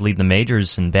obviously he's leading the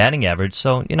majors in batting average.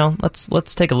 So,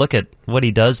 let's take a look at what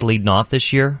he does leading off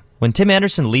this year. When Tim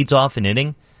Anderson leads off an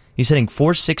inning, he's hitting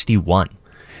 .461.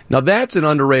 Now that's an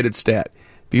underrated stat.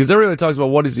 Because everybody talks about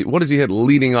what does he hit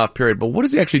leading off period, but what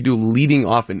does he actually do leading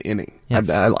off an inning? Yeah.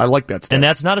 I like that stat. And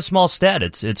that's not a small stat.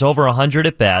 It's over 100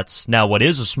 at-bats. Now, what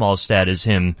is a small stat is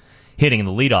him hitting in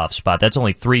the leadoff spot. That's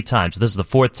only 3 times. This is the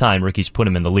 4th time Ricky's put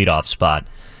him in the leadoff spot.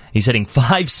 He's hitting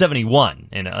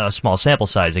 .571 in a small sample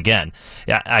size again.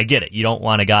 Yeah, I get it. You don't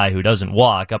want a guy who doesn't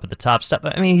walk up at the top step.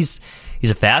 I mean, he's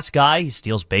a fast guy. He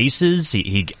steals bases.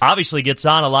 He obviously gets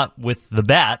on a lot with the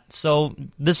bat. So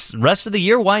this rest of the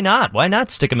year, why not? Why not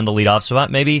stick him in the leadoff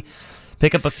spot? Maybe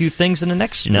pick up a few things in the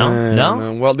next,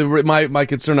 No? Well, my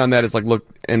concern on that is, look,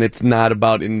 and it's not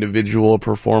about individual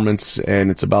performance,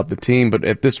 and it's about the team. But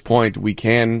at this point, we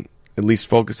can at least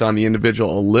focus on the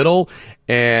individual a little.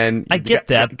 And I get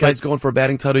that. Guy's going for a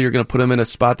batting title, you're going to put him in a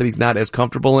spot that he's not as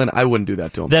comfortable in. I wouldn't do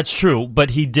that to him. That's true, but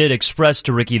he did express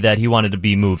to Ricky that he wanted to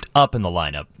be moved up in the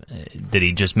lineup. Did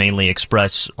he just mainly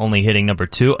express only hitting number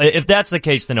 2? If that's the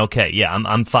case, then okay, yeah,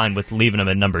 I'm fine with leaving him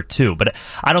at number 2. But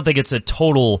I don't think it's a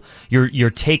total. You're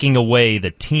taking away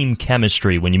the team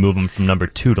chemistry when you move him from number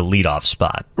 2 to leadoff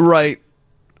spot. Right.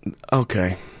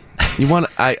 Okay. You want?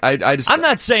 I'm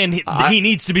not saying he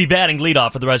needs to be batting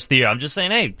leadoff for the rest of the year. I'm just saying,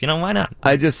 hey, why not?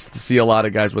 I just see a lot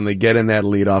of guys when they get in that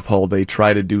leadoff hole, they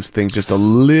try to do things just a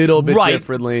little bit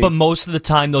differently. But most of the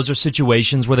time, those are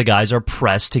situations where the guys are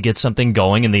pressed to get something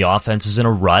going, and the offense is in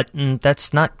a rut. And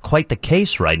that's not quite the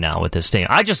case right now with this team.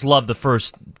 I just love the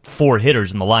first 4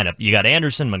 hitters in the lineup. You got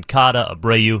Anderson, Moncada,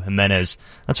 Abreu, Jimenez.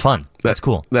 That's fun. That's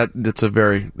cool. That's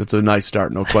a nice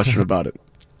start. No question about it.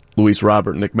 Luis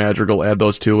Robert, Nick Madrigal, add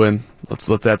those 2 in.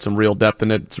 Let's add some real depth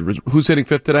in it. Who's hitting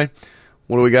 5th today?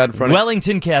 What do we got in front of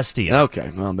Wellington Castillo.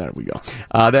 Okay, well, there we go.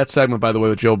 That segment, by the way,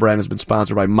 with Joe Brand has been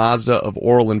sponsored by Mazda of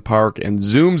Orland Park and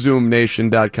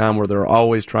ZoomZoomNation.com, where they're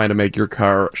always trying to make your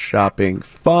car shopping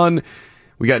fun.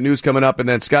 We got news coming up, and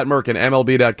then Scott Merkin,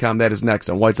 MLB.com. That is next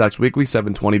on White Sox Weekly,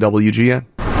 720 WGN.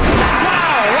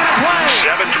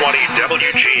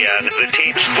 WGN, the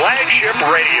team's flagship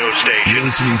radio station. You're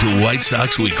listening to White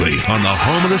Sox Weekly on the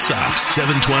home of the Sox,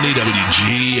 720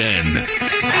 WGN.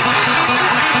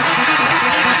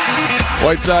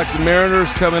 White Sox and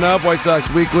Mariners coming up. White Sox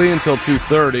Weekly until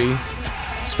 2:30.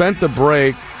 Spent the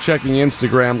break checking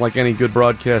Instagram like any good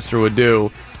broadcaster would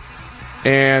do.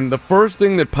 And the first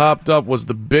thing that popped up was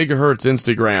the Big Hurt's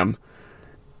Instagram.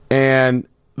 And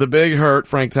the Big Hurt,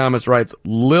 Frank Thomas writes,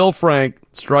 Lil Frank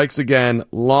strikes again.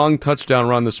 Long touchdown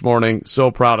run this morning. So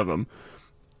proud of him.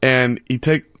 And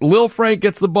Lil Frank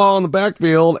gets the ball in the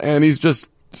backfield, and he's just,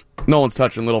 no one's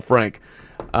touching Lil Frank.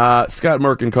 Scott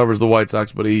Merkin covers the White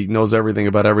Sox, but he knows everything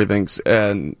about everything.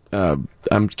 And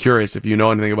I'm curious if you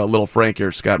know anything about Lil Frank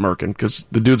here, Scott Merkin, because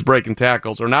the dude's breaking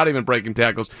tackles, or not even breaking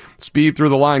tackles, speed through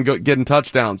the line, getting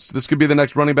touchdowns. This could be the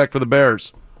next running back for the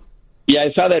Bears. Yeah,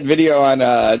 I saw that video on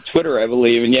Twitter, I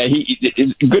believe, and yeah,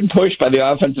 he good push by the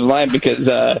offensive line because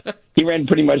he ran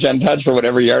pretty much untouched for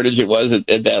whatever yardage it was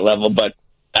at that level. But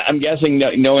I'm guessing,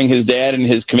 knowing his dad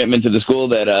and his commitment to the school,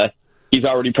 that he's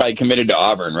already probably committed to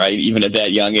Auburn, right? Even at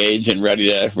that young age, and ready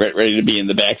to be in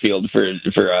the backfield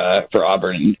for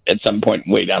Auburn at some point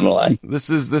way down the line. This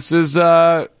is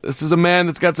a man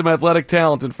that's got some athletic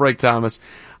talent in Frank Thomas.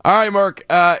 All right, Mark.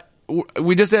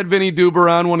 We just had Vinnie Duber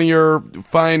on, one of your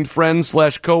fine friends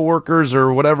 / co-workers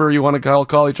or whatever you want to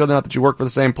call each other. Not that you work for the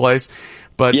same place,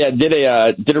 but yeah, did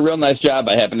a real nice job.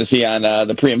 I happened to see on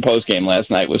the pre and post game last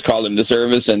night. Was called him to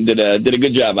service and did a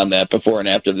good job on that before and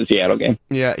after the Seattle game.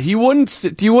 Yeah, he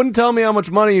wouldn't tell me how much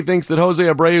money he thinks that Jose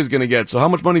Abreu is going to get. So how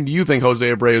much money do you think Jose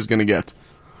Abreu is going to get?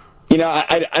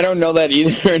 I don't know that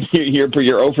either. You're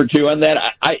 0 for 2 on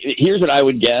that. Here's what I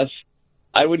would guess.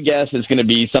 I would guess it's going to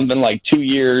be something like 2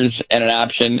 years and an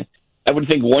option, I would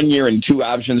think 1 year and 2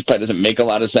 options probably doesn't make a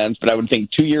lot of sense, but I would think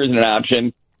 2 years and an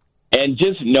option. And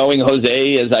just knowing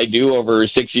Jose as I do over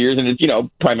 6 years, and it's,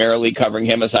 primarily covering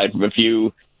him aside from a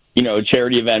few,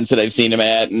 charity events that I've seen him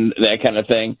at and that kind of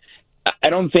thing. I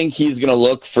don't think he's going to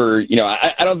look for,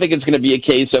 I don't think it's going to be a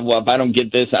case of, well, if I don't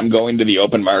get this, I'm going to the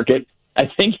open market. I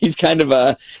think he's kind of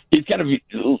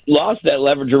lost that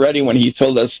leverage already when he's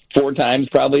told us 4 times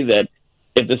probably that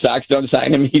if the Sox don't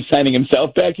sign him, he's signing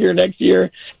himself back here next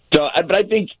year. So, but I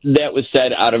think that was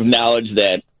said out of knowledge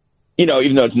that,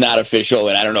 even though it's not official,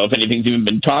 and I don't know if anything's even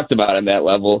been talked about on that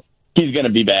level, he's going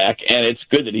to be back, and it's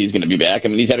good that he's going to be back. I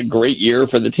mean, he's had a great year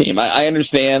for the team. I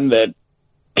understand that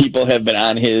people have been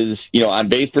on his, on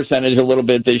base percentage a little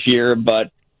bit this year,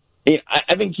 but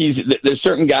I think there's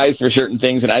certain guys for certain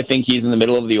things, and I think he's in the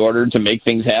middle of the order to make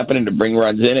things happen and to bring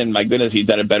runs in, and my goodness, he's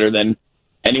done it better than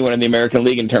anyone in the American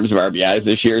League in terms of RBIs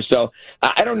this year. So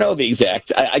I don't know the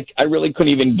exact. I really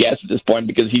couldn't even guess at this point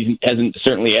because he hasn't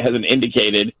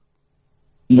indicated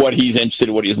what he's interested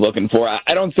in, what he's looking for.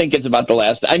 I don't think it's about the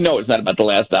last. I know it's not about the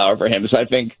last hour for him. So I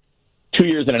think 2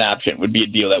 years and an option would be a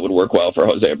deal that would work well for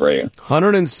Jose Abreu.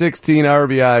 116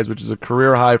 RBIs, which is a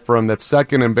career high from that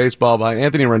second in baseball by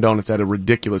Anthony Rendon. Has had a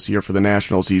ridiculous year for the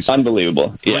Nationals. He's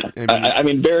unbelievable. Yeah, I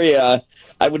mean, very.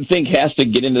 I would think has to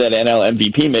get into that NL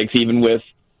MVP mix, even with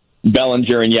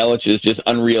Bellinger and Yelich's just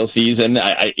unreal season.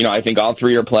 I think all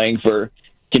 3 are playing for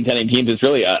contending teams. It's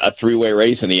really a 3-way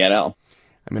race in the NL.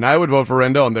 I mean, I would vote for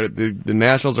Rendon. The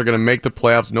Nationals are going to make the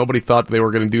playoffs. Nobody thought they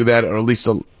were going to do that, or at least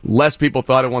less people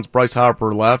thought it once Bryce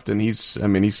Harper left. And he's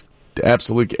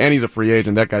absolutely, and he's a free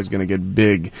agent. That guy's going to get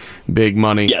big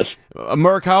money. Yes.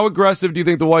 Merck, how aggressive do you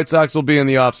think the White Sox will be in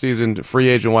the offseason, free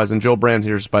agent-wise? And Joe Brand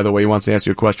here, by the way, he wants to ask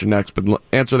you a question next, but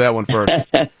answer that one first.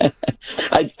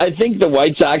 I think the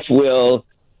White Sox will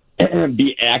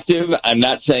be active. I'm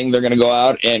not saying they're going to go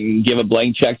out and give a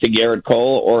blank check to Garrett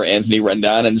Cole or Anthony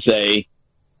Rendon and say,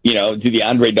 do the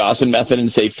Andre Dawson method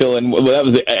and say, fill in. Well, that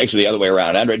was actually the other way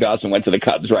around. Andre Dawson went to the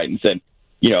Cubs, right, and said,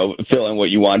 fill in what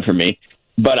you want from me.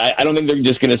 But I don't think they're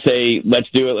just going to say, let's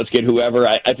do it, let's get whoever.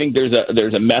 I think there's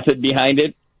a method behind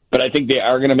it, but I think they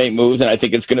are going to make moves, and I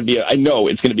think it's going to be, I know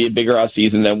it's going to be a bigger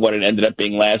offseason than what it ended up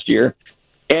being last year.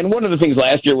 And one of the things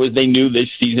last year was they knew this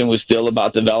season was still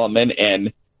about development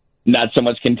and not so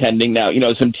much contending. Now,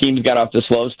 some teams got off to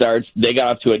slow starts. They got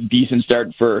off to a decent start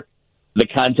for the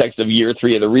context of year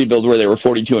 3 of the rebuild where they were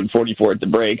 42 and 44 at the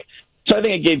break. So I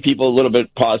think it gave people a little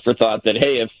bit pause for thought that,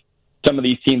 hey, if some of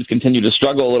these teams continue to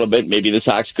struggle a little bit, maybe the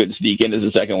Sox could sneak in as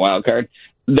a second wild card.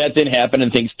 That didn't happen,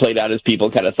 and things played out as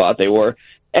people kind of thought they were.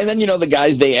 And then, the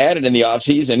guys they added in the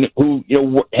offseason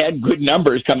who, had good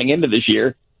numbers coming into this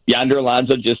year. Yonder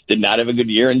Alonso just did not have a good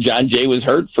year, and John Jay was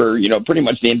hurt for, pretty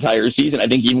much the entire season. I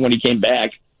think even when he came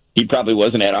back, he probably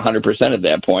wasn't at 100% at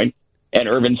that point. And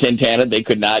Irvin Santana, they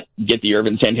could not get the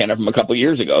Irvin Santana from a couple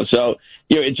years ago. So,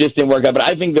 it just didn't work out. But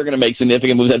I think they're going to make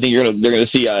significant moves. I think they're going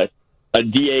to see a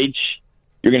DH.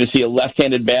 You're going to see a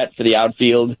left-handed bat for the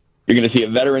outfield. You're going to see a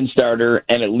veteran starter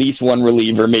and at least 1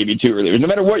 reliever, maybe 2 relievers. No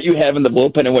matter what you have in the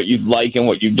bullpen and what you like and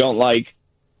what you don't like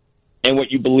and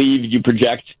what you believe you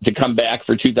project to come back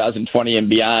for 2020 and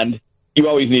beyond, you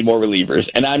always need more relievers.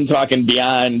 And I'm talking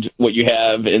beyond what you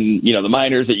have in, the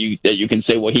minors that you can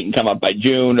say, well, he can come up by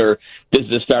June, or this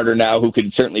is a starter now who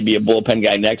could certainly be a bullpen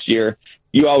guy next year.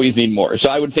 You always need more. So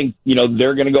I would think,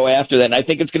 they're going to go after that. And I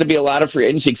think it's going to be a lot of free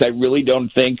agency because I really don't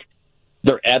think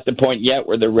they're at the point yet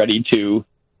where they're ready to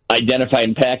identify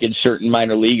and package certain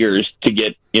minor leaguers to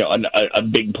get, a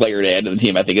big player to add to the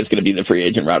team. I think it's going to be the free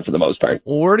agent route for the most part.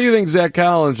 Where do you think Zach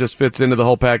Collins just fits into the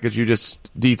whole package you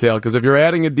just detailed? Because if you're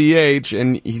adding a DH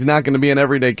and he's not going to be an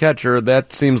everyday catcher,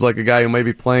 that seems like a guy who may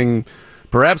be playing,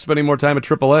 perhaps spending more time at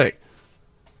AAA.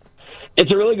 It's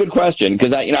a really good question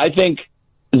because I think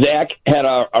Zach had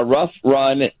a rough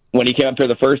run when he came up here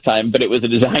the first time, but it was a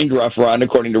designed rough run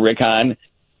according to Rick Hahn.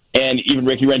 And even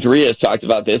Ricky Renteria has talked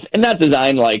about this, and not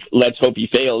designed like, let's hope he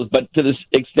fails, but to the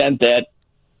extent that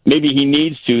maybe he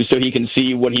needs to so he can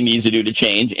see what he needs to do to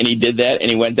change. And he did that,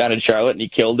 and he went down to Charlotte, and he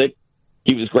killed it.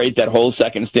 He was great that whole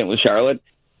second stint with Charlotte.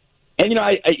 And,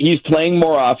 he's playing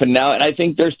more often now, and I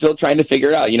think they're still trying to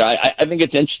figure it out. I think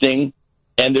it's interesting,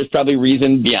 and there's probably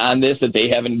reason beyond this that they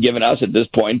haven't given us at this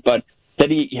point, but that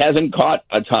he hasn't caught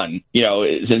a ton,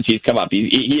 since he's come up.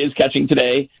 He is catching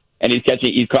today. And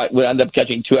we'll end up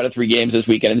catching 2 out of 3 games this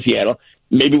weekend in Seattle.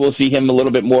 Maybe we'll see him a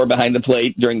little bit more behind the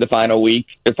plate during the final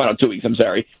 2 weeks, I'm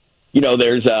sorry.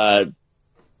 There's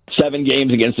 7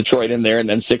 games against Detroit in there, and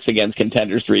then 6 against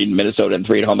contenders, 3 in Minnesota and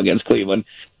 3 at home against Cleveland.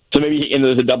 So maybe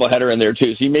there's a doubleheader in there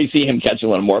too. So you may see him catch a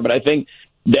little more. But I think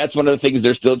that's one of the things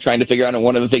they're still trying to figure out, and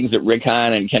one of the things that Rick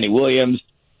Hahn and Kenny Williams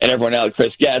and everyone else,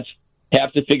 Chris Getz,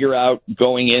 have to figure out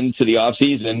going into the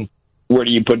offseason, where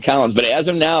do you put Collins? But as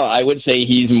of now, I would say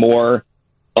he's more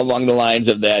along the lines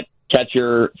of that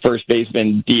catcher, first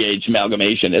baseman, DH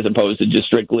amalgamation, as opposed to just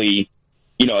strictly,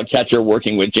 a catcher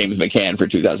working with James McCann for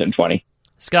 2020.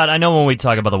 Scott, I know when we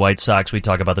talk about the White Sox, we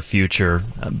talk about the future,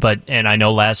 and I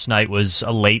know last night was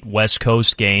a late West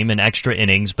Coast game and extra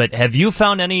innings, but have you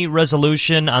found any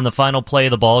resolution on the final play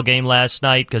of the ball game last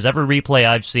night? Because every replay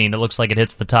I've seen, it looks like it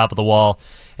hits the top of the wall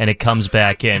and it comes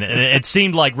back in. And it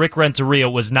seemed like Rick Renteria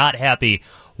was not happy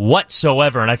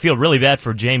whatsoever, and I feel really bad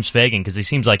for James Fagan because he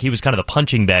seems like he was kind of the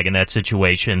punching bag in that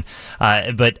situation.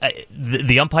 But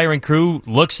the umpiring crew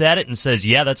looks at it and says,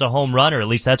 yeah, that's a home run, or at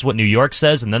least that's what New York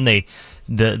says, and then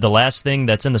the last thing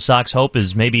that's in the Sox hope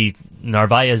is maybe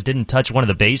Narvaez didn't touch one of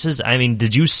the bases. I mean,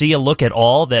 did you see a look at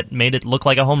all that made it look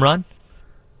like a home run?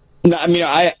 No, I mean,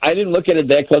 I didn't look at it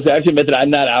that close. I have to admit that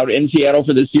I'm not out in Seattle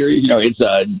for this series. It's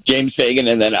James Fagan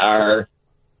and then our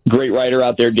great writer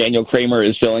out there, Daniel Kramer,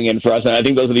 is filling in for us, and I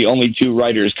think those are the only two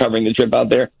writers covering the trip out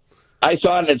there. I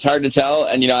saw it, and it's hard to tell,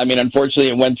 and, unfortunately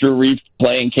it went through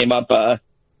replay and came up,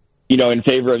 in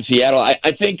favor of Seattle.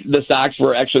 I think the Sox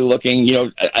were actually looking,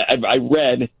 I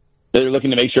read that they're looking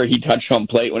to make sure he touched home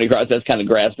plate when he crossed. That's kind of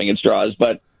grasping at straws,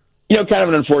 but, kind of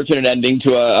an unfortunate ending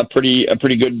to a pretty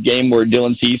good game where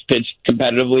Dylan Cease pitched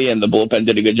competitively, and the bullpen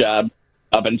did a good job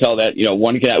up until that,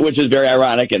 which is very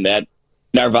ironic in that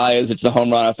Narvaez, it's the home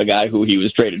run off the guy who he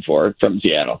was traded for from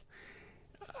Seattle.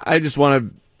 I just want to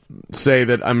say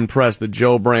that I'm impressed that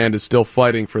Joe Brand is still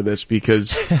fighting for this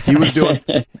because you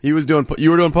were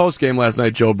doing post game last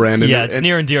night, Joe Brand. Yeah, it's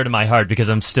near and dear to my heart because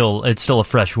it's still a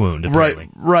fresh wound. Apparently.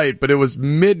 Right. But it was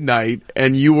midnight,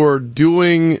 and you were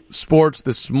doing sports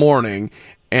this morning,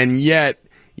 and yet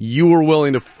you were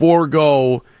willing to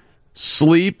forego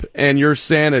sleep and your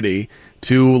sanity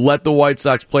to let the White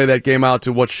Sox play that game out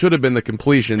to what should have been the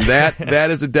completion. That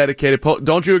is a dedicated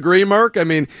don't you agree, Merk? I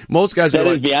mean, most guys that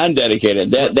is beyond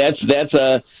dedicated.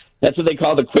 That's what they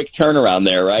call the quick turnaround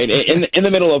there, right? In the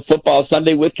middle of football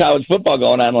Sunday with college football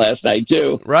going on last night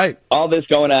too. Right. All this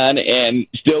going on and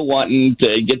still wanting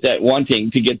to get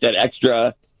that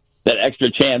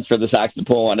extra chance for the Sox to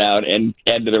pull one out and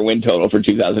add to their win total for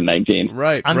 2019.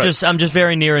 Right. I'm just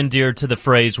very near and dear to the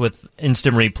phrase with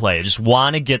instant replay. I just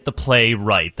want to get the play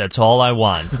right. That's all I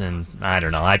want. And I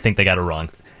don't know. I think they got it wrong.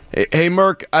 Hey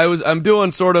Merk, I'm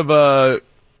doing sort of a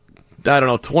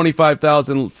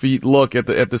 25,000 feet look at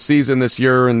the season this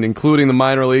year, and including the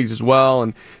minor leagues as well.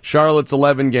 And Charlotte's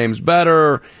 11 games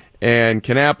better, and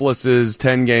Kannapolis is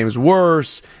 10 games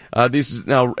worse.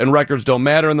 And records don't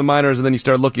matter in the minors, and then you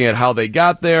start looking at how they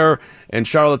got there, and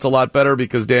Charlotte's a lot better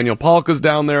because Daniel Palka's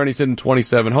down there, and he's hitting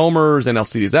 27 homers, and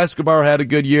Alcides Escobar had a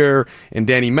good year, and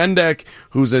Danny Mendick,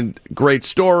 who's a great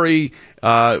story,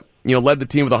 led the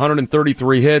team with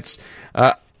 133 hits.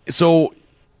 So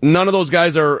none of those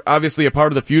guys are obviously a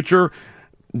part of the future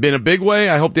in a big way.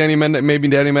 I hope Danny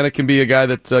Mendick can be a guy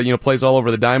that plays all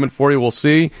over the diamond for you. We'll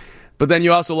see. But then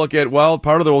you also look at,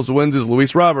 part of those wins is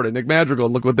Luis Robert and Nick Madrigal.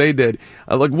 Look what they did.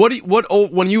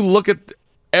 When you look at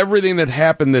everything that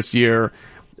happened this year,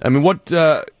 I mean, what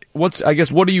are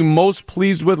you most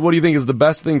pleased with? What do you think is the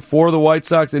best thing for the White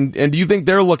Sox? And do you think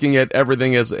they're looking at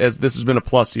everything as this has been a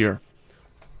plus year?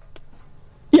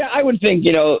 Yeah, I would think,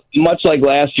 much like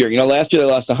last year. Last year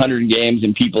they lost 100 games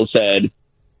and people said,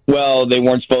 well, they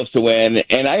weren't supposed to win.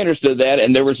 And I understood that,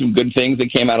 and there were some good things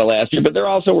that came out of last year, but there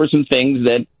also were some things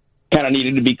that kind of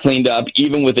needed to be cleaned up,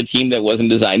 even with a team that wasn't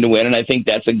designed to win. And I think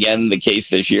that's, again, the case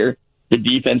this year. The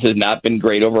defense has not been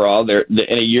great overall. They're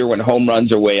in a year when home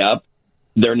runs are way up,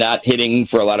 they're not hitting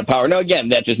for a lot of power. Now, again,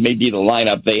 that just may be the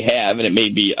lineup they have, and it may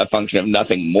be a function of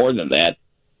nothing more than that.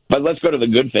 But let's go to the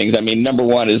good things. I mean, number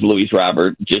one is Luis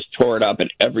Robert just tore it up at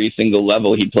every single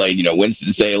level he played.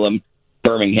 Winston-Salem,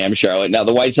 Birmingham, Charlotte. Now,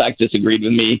 the White Sox disagreed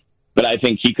with me, but I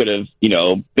think he could have,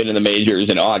 been in the majors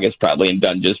in August probably and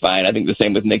done just fine. I think the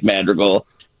same with Nick Madrigal.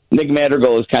 Nick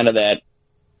Madrigal is kind of that,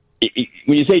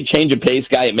 when you say change of pace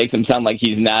guy, it makes him sound like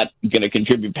he's not going to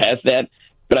contribute past that.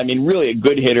 But, I mean, really a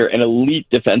good hitter, an elite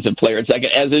defensive player at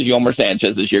second, as is Yomer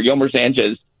Sanchez this year. Yomer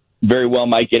Sanchez very well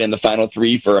might get in the final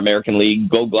three for American League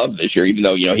Gold Glove this year, even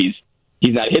though,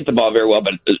 he's not hit the ball very well.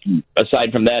 But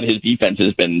aside from that, his defense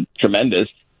has been tremendous.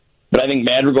 But I think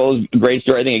Madrigal is a great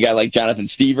story. I think a guy like Jonathan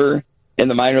Stever in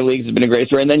the minor leagues has been a great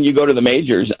story. And then you go to the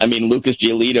majors. I mean, Lucas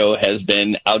Giolito has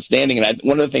been outstanding. And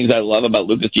one of the things I love about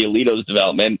Lucas Giolito's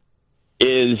development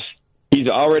is he's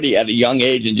already at a young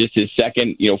age in just his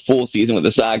second, full season with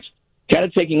the Sox, kind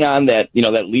of taking on that,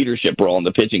 that leadership role in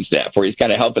the pitching staff where he's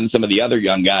kind of helping some of the other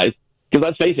young guys. Because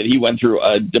let's face it, he went through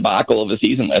a debacle of a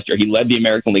season last year. He led the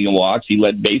American League in walks. He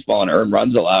led baseball in earned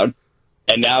runs allowed.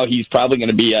 And now he's probably going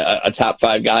to be a top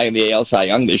 5 guy in the AL Cy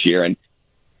Young this year. And,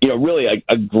 really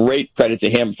a great credit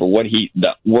to him for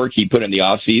the work he put in the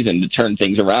offseason to turn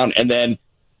things around and then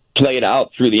play it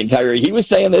out through the entire year. He was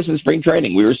saying this in spring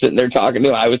training. We were sitting there talking to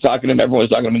him. I was talking to him. Everyone was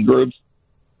talking to him in groups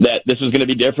that this was going to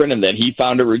be different and that he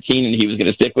found a routine and he was going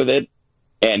to stick with it.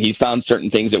 And he's found certain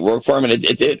things that work for him, and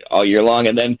it did all year long.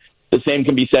 And then the same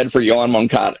can be said for Yohan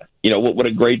Moncada. What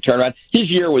a great turnaround. His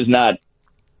year was not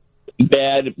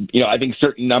bad. I think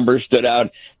certain numbers stood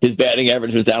out. His batting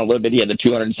average was down a little bit. He had the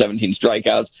 217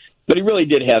 strikeouts, but he really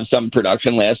did have some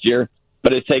production last year,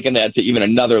 but it's taken that to even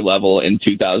another level in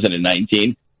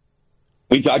 2019.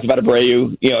 We talked about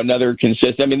Abreu, another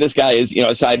consistent. I mean, this guy is,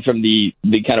 aside from the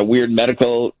kind of weird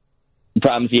medical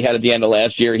problems he had at the end of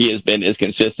last year, he has been as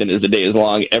consistent as the day is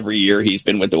long. Every year he's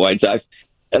been with the White Sox.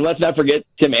 And let's not forget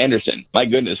Tim Anderson. My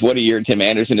goodness, what a year Tim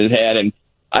Anderson has had. And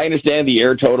I understand the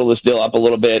ERA total is still up a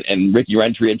little bit, and Ricky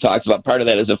Renteria talks about part of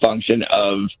that as a function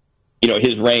of,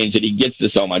 his range, that he gets to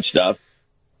so much stuff.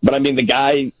 But, I mean, the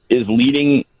guy is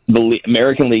leading the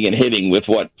American League in hitting with,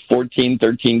 13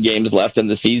 games left in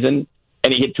the season,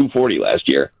 and he hit 240 last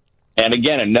year. And,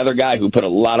 again, another guy who put a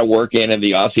lot of work in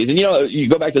the offseason. You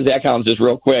go back to Zach Collins just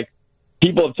real quick.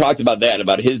 People have talked about that,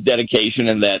 about his dedication,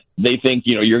 and that they think,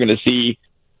 you're going to see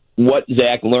what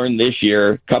Zach learned this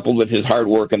year, coupled with his hard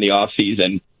work in the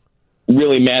offseason,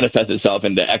 really manifests itself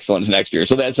into excellence next year.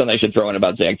 So that's something I should throw in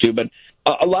about Zach, too. But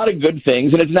a lot of good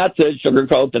things, and it's not to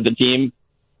sugarcoat that the team,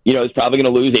 is probably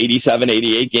going to lose 87,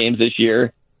 88 games this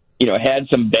year. Had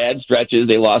some bad stretches.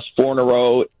 They lost 4 in a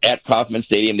row at Kauffman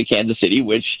Stadium to Kansas City,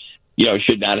 which,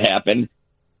 should not happen.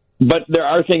 But there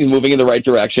are things moving in the right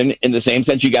direction. In the same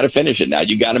sense, you got to finish it now.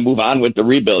 You got to move on with the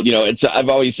rebuild. I've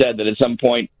always said that at some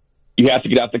point you have to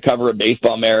get off the cover of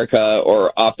Baseball America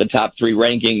or off the top 3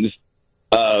 rankings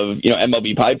of,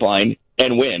 MLB Pipeline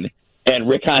and win. And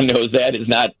Rick Hahn knows that is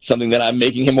not something that I'm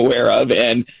making him aware of.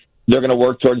 And they're going to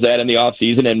work towards that in the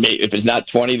offseason. And if it's not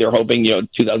 20, they're hoping,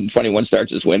 2021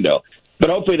 starts this window. But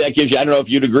hopefully that gives you, I don't know if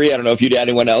you'd agree. I don't know if you'd add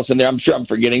anyone else in there. I'm sure I'm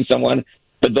forgetting someone.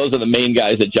 But those are the main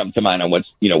guys that jump to mind on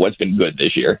what's been good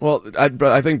this year. Well,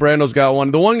 I think Brando's got one.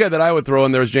 The one guy that I would throw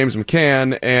in there is James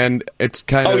McCann, and it's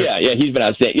kind of... Oh, yeah, he's been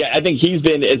outstanding. Yeah, I think he's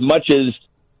been, as much as,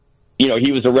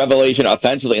 he was a revelation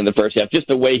offensively in the first half, just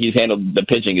the way he's handled the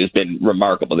pitching has been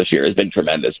remarkable this year. Has been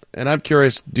tremendous. And I'm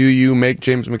curious, do you make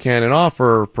James McCann an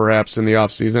offer, perhaps, in the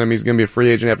offseason? I mean, he's going to be a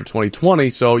free agent after 2020,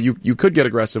 so you could get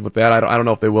aggressive with that. I don't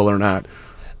know if they will or not.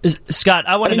 Scott,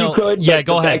 I want to know. You could, yeah,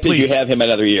 go ahead, please. You have him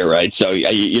another year, right? So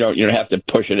you don't have to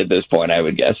push it at this point, I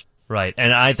would guess. Right,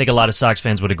 and I think a lot of Sox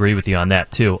fans would agree with you on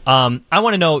that too. I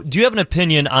want to know: do you have an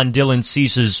opinion on Dylan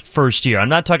Cease's first year? I'm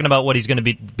not talking about what he's going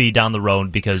to be down the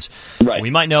road, because we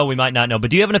might know, we might not know.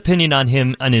 But do you have an opinion on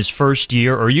him on his first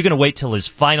year, or are you going to wait till his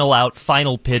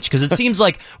final pitch? Because it seems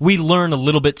like we learn a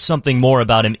little bit something more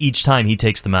about him each time he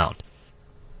takes the mound.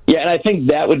 Yeah, and I think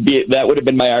that would have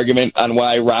been my argument on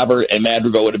why Robert and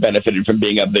Madrigal would have benefited from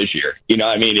being up this year.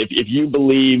 I mean, if you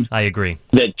believe, I agree,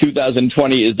 that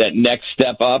 2020 is that next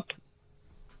step up,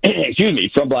 excuse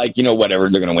me, from whatever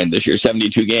they're going to win this year,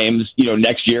 72 games.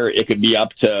 Next year it could be up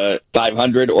to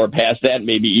 500 or past that,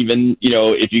 maybe even,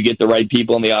 if you get the right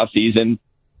people in the offseason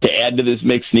to add to this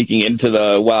mix, sneaking into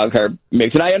the wild card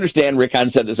mix. And I understand Rick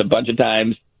Hahn said this a bunch of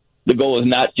times. The goal is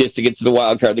not just to get to the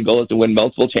wild card. The goal is to win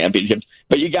multiple championships.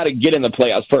 But you got to get in the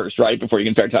playoffs first, right, before you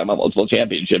can start talking about multiple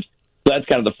championships. So that's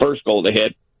kind of the first goal to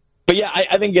hit. But, yeah,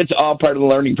 I think it's all part of the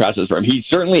learning process for him. He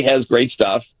certainly has great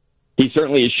stuff. He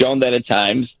certainly has shown that at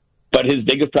times. But his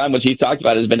biggest problem, which he's talked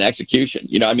about, has been execution.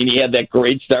 He had that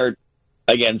great start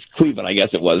against Cleveland, I guess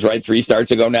it was, right, 3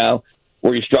 starts ago now,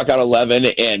 where he struck out 11.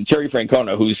 And Terry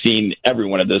Francona, who's seen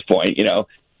everyone at this point,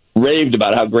 raved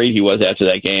about how great he was after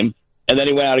that game. And then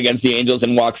he went out against the Angels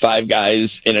and walked 5 guys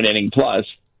in an inning plus.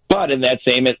 But in that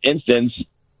same instance,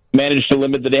 managed to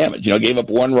limit the damage. Gave up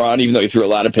 1 run, even though he threw a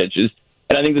lot of pitches.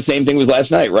 And I think the same thing was last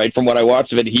night, right? From what I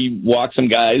watched of it, he walked some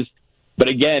guys, but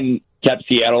again, kept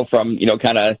Seattle from,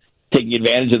 kind of taking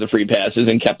advantage of the free passes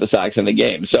and kept the Sox in the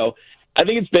game. So I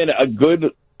think it's been a good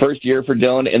first year for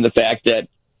Dylan in the fact that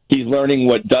he's learning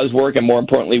what does work and, more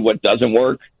importantly, what doesn't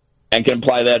work, and can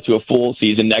apply that to a full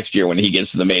season next year when he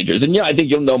gets to the majors. And, I think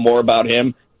you'll know more about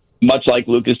him, much like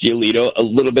Lucas Giolito, a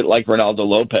little bit like Ronaldo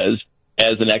Lopez,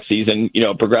 as the next season,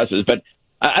 progresses. But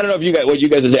I don't know what you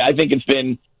guys would say. I think it's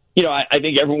been, I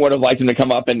think everyone would have liked him to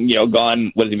come up and,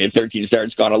 gone, what has he made, 13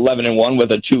 starts, gone 11-1 with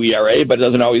a 2 ERA, but it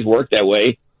doesn't always work that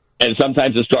way. And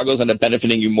sometimes the struggles end up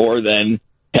benefiting you more than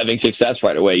having success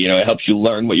right away. It helps you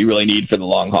learn what you really need for the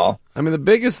long haul. I mean, the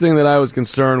biggest thing that I was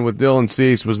concerned with Dylan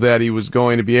Cease was that he was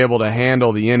going to be able to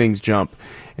handle the innings jump.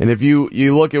 And if you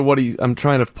look at what I'm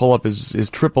trying to pull up his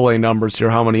AAA numbers here,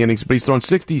 how many innings, but he's thrown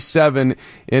 67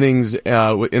 innings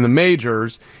in the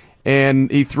majors,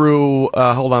 and he threw,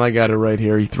 hold on, I got it right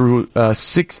here. He threw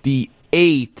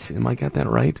 68. Am I got that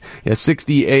right? Yeah,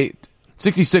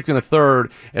 66 and a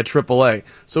third at AAA.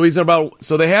 So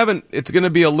it's going to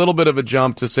be a little bit of a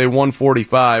jump to say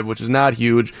 145, which is not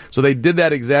huge. So they did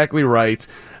that exactly right.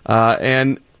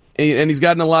 And he's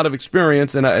gotten a lot of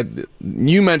experience. And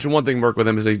you mentioned one thing, Merk, with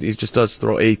him is he just does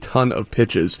throw a ton of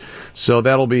pitches. So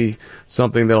that'll be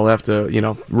something that'll have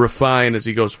to, refine as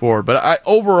he goes forward. But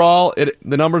overall,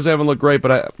 the numbers haven't looked great,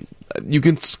 but you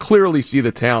can clearly see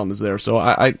the talent is there. So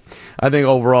I think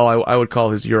overall I would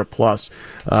call his year a plus.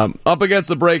 Up against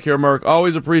the break here, Merk.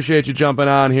 Always appreciate you jumping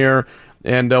on here.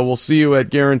 And we'll see you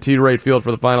at Guaranteed Rate Field for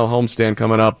the final homestand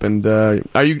coming up. And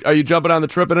are you jumping on the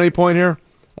trip at any point here?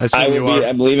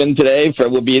 I'm leaving today.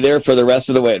 We'll be there for the rest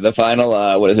of the way. The final,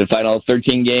 final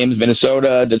 13 games,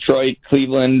 Minnesota, Detroit,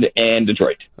 Cleveland, and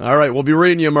Detroit. All right, we'll be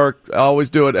reading you, Merk. Always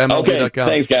do it, MLB.com.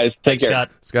 Okay, thanks, guys. Take care.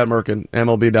 Scott Merkin,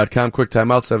 MLB.com. Quick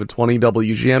timeout, 720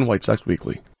 WGN, White Sox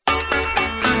Weekly.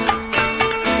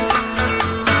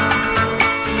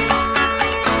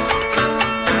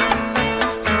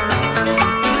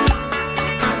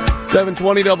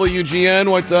 720 WGN,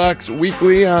 White Sox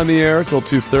Weekly on the air till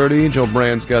 2:30. Joe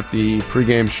Brand's got the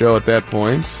pregame show at that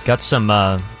point. Got some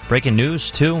breaking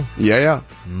news, too. Yeah.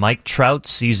 Mike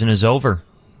Trout's season is over.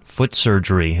 Foot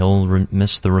surgery. He'll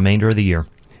miss the remainder of the year.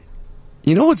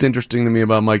 You know what's interesting to me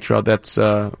about Mike Trout? That's,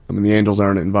 the Angels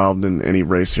aren't involved in any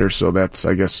race here, so that's,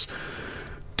 I guess,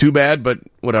 too bad, but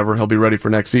whatever. He'll be ready for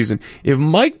next season.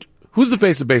 Who's the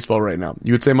face of baseball right now?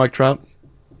 You would say Mike Trout?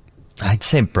 I'd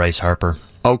say Bryce Harper.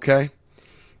 Okay.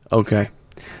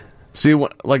 See,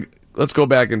 let's go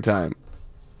back in time.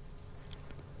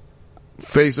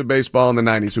 Face of baseball in the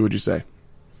 90s, who would you say?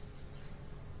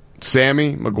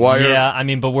 Sammy? McGuire?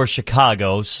 Yeah, but we're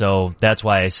Chicago, so that's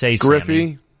why I say Griffey?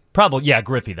 Sammy. Probably, yeah,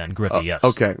 Griffey then. Griffey, yes.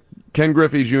 Okay. Ken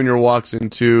Griffey Jr. walks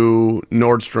into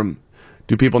Nordstrom.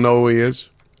 Do people know who he is?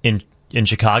 In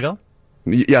Chicago?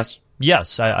 Yes.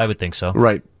 Yes, I would think so.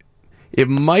 Right. If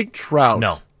Mike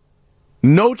Trout...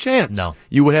 No chance. No.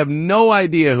 You would have no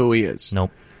idea who he is.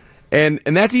 Nope. And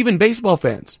that's even baseball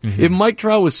fans. Mm-hmm. If Mike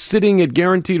Trout was sitting at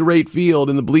Guaranteed Rate Field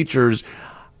in the bleachers,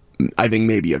 I think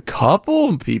maybe a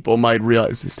couple people might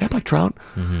realize, is that Mike Trout?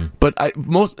 Mm-hmm. But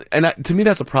to me,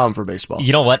 that's a problem for baseball.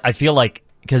 You know what? I feel like,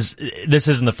 because this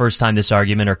isn't the first time this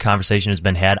argument or conversation has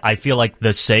been had, I feel like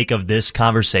the sake of this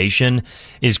conversation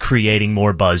is creating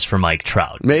more buzz for Mike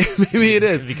Trout. Maybe it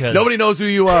is. Because nobody knows who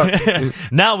you are.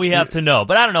 Now we have to know.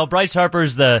 But I don't know. Bryce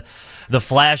Harper's the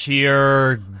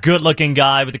flashier, good-looking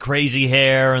guy with the crazy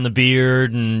hair and the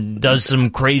beard and does some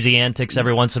crazy antics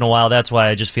every once in a while. That's why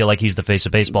I just feel like he's the face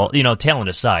of baseball. Talent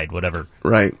aside, whatever.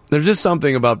 Right. There's just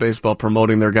something about baseball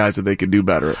promoting their guys that they could do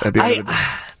better at the end of the day.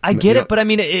 I get it, but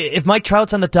if Mike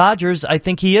Trout's on the Dodgers, I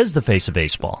think he is the face of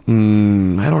baseball. I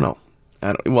don't know.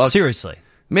 Seriously.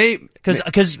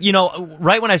 Because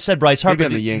right when I said Bryce Harper,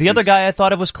 the other guy I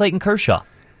thought of was Clayton Kershaw.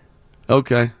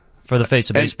 Okay. For the face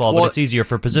of baseball, but it's easier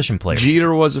for position players.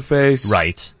 Jeter was a face.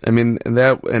 Right. And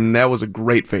that was a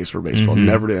great face for baseball. Mm-hmm.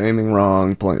 Never did anything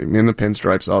wrong, playing in the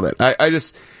pinstripes, all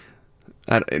that.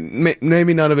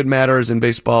 Maybe none of it matters in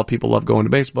baseball. People love going to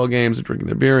baseball games and drinking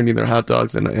their beer and eating their hot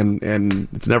dogs, and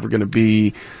it's never going to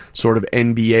be sort of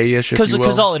NBA-ish, if you will.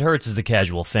 Because all it hurts is the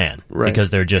casual fan, right?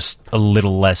 Because they're just a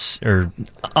little less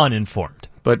uninformed.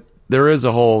 But there is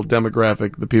a whole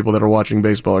demographic. The people that are watching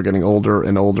baseball are getting older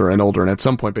and older and older, and at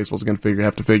some point, baseball's going to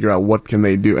have to figure out what can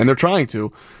they do, and they're trying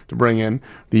to bring in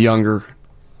the younger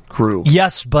crew.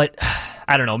 Yes, but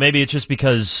I don't know. Maybe it's just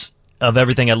because of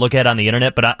everything I look at on the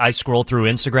internet, but I scroll through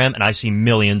Instagram and I see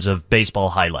millions of baseball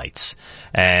highlights.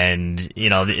 And,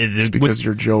 it's because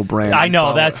you're Joe Brand. I know,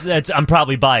 I'm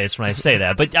probably biased when I say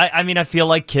that. But, I feel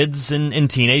like kids and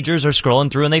teenagers are scrolling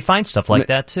through and they find stuff like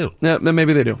that, too. Yeah,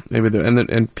 maybe they do.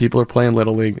 And people are playing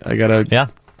Little League. We got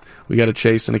a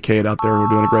Chase and a Cade out there who are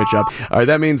doing a great job. All right,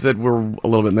 that means that we're a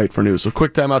little bit late for news. So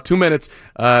quick timeout, 2 minutes.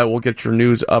 We'll get your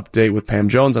news update with Pam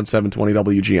Jones on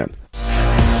 720 WGN.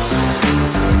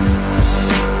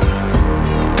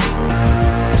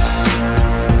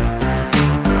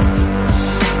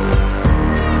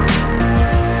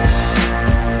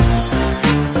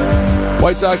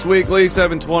 White Sox Weekly,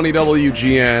 720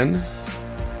 WGN.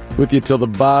 With you till the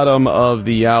bottom of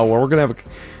the hour. We're going to have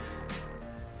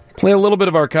play a little bit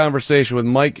of our conversation with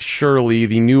Mike Shirley,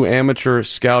 the new amateur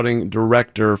scouting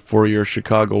director for your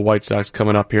Chicago White Sox,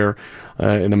 coming up here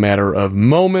in a matter of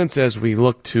moments as we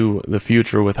look to the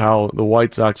future with how the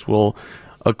White Sox will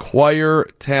acquire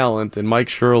talent. And Mike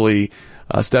Shirley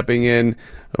stepping in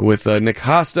with Nick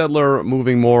Hostetler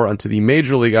moving more onto the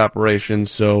major league operations.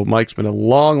 So Mike's been a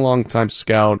long time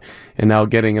scout and now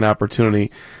getting an opportunity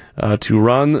to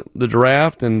run the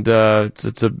draft, and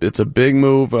it's a big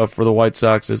move for the White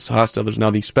Sox, as Hostetler's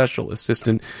now the special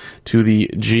assistant to the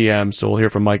GM. So we'll hear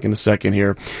from Mike in a second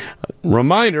here.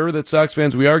 Reminder that Sox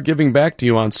fans, we are giving back to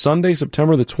you on Sunday,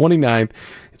 September the 29th.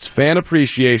 It's Fan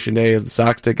Appreciation Day as the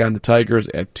Sox take on the Tigers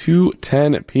at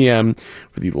 2:10 p.m.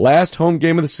 for the last home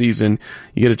game of the season.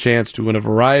 You get a chance to win a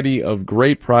variety of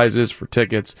great prizes. For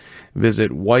tickets,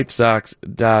 visit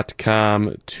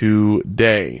whitesox.com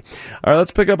today. All right,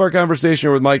 let's pick up our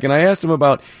conversation with Mike. And I asked him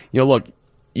about, look,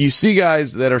 you see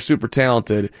guys that are super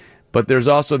talented, but there's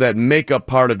also that makeup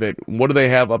part of it. What do they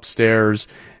have upstairs?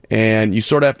 And you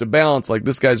sort of have to balance, like,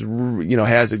 this guy's,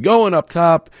 has it going up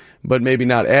top, but maybe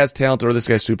not as talented, or this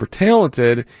guy's super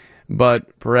talented,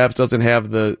 but perhaps doesn't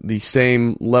have the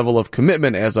same level of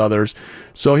commitment as others.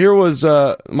 So here was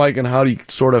Mike and how he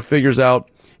sort of figures out,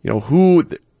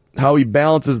 how he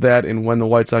balances that and when the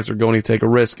White Sox are going to take a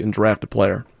risk and draft a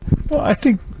player. Well, I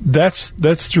think that's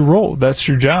your role. That's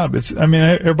your job.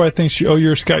 Everybody thinks,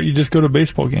 you're a scout, you just go to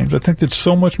baseball games. I think it's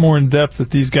so much more in depth that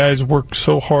these guys work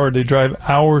so hard. They drive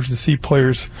hours to see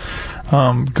players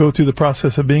go through the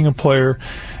process of being a player.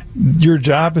 Your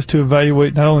job is to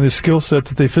evaluate not only the skill set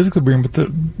that they physically bring, but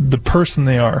the person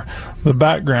they are, the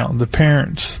background, the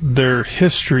parents, their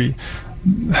history,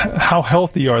 how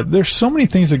healthy are they. There's so many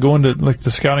things that go into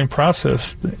the scouting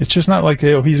process. It's just not like,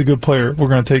 hey, he's a good player, we're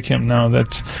going to take him. No,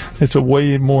 it's a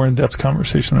way more in-depth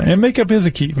conversation. And makeup is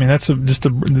a key. That's just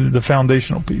the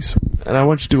foundational piece. And I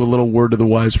want you to do a little word to the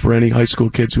wise for any high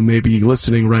school kids who may be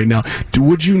listening right now.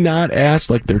 Would you not ask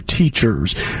their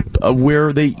teachers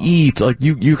where they eat?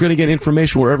 You're going to get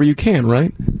information wherever you can,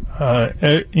 right?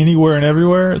 Anywhere and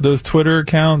everywhere. Those Twitter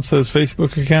accounts, those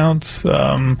Facebook accounts.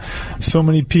 So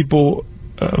many people,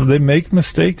 they make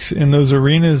mistakes in those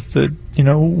arenas that,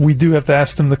 we do have to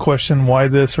ask them the question, why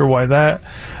this or why that?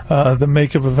 The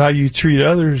makeup of how you treat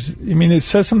others. It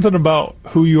says something about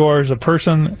who you are as a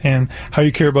person and how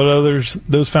you care about others.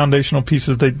 Those foundational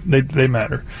pieces, they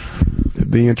matter.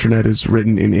 The internet is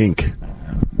written in ink.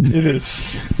 It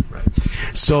is.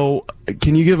 So,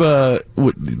 can you give I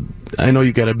know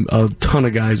you've got a ton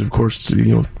of guys, of course,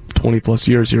 20 plus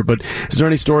years here, but is there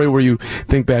any story where you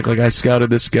think back, I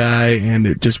scouted this guy and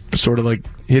it just sort of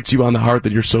hits you on the heart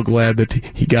that you're so glad that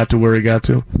he got to where he got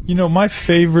to? My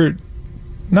favorite,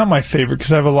 not my favorite,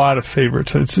 because I have a lot of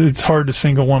favorites. It's hard to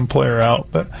single one player out,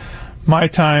 but my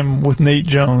time with Nate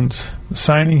Jones,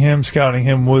 signing him, scouting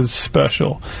him, was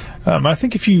special. I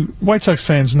think if White Sox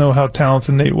fans know how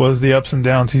talented Nate was, the ups and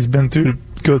downs he's been through to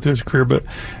go through his career, but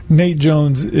Nate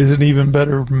Jones is an even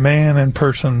better man and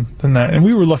person than that. And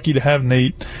we were lucky to have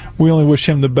Nate. We only wish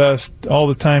him the best all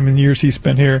the time in the years he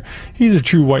spent here. He's a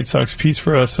true White Sox piece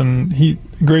for us, and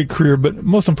great career, but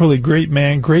most importantly, great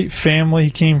man, great family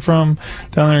he came from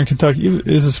down there in Kentucky. It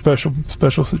is a special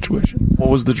situation. What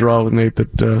was the draw with Nate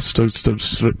that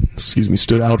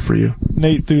stood out for you?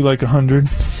 Nate threw 100.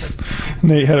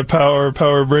 Nate had a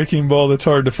power breaking ball that's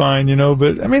hard to find,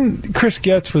 but Chris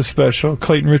Getz was special.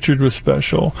 Clayton Richard was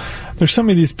special. There's some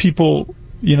of these people,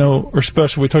 are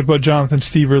special. We talked about Jonathan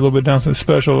Stever a little bit down to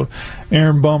special.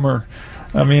 Aaron Bummer.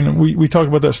 We talked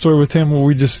about that story with him where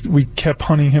we kept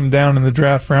hunting him down in the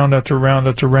draft round after round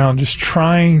after round, just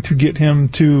trying to get him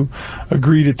to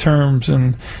agree to terms.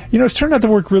 And, it's turned out to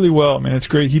work really well. It's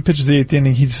great. He pitches the 8th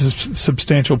inning. He's a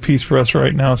substantial piece for us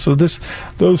right now. So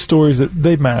those stories,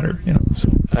 they matter, So.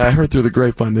 I heard through the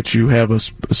grapevine that you have a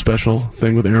special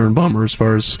thing with Aaron Bummer as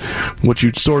far as what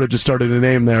you sort of just started to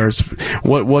name there.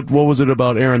 What was it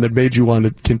about Aaron that made you want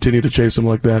to continue to chase him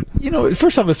like that?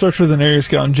 First off, it starts with an area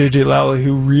scout and J.J. Lally,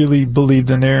 who really believed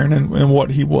in Aaron and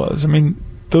what he was.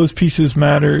 Those pieces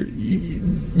matter.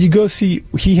 You go see,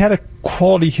 he had a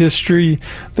quality history.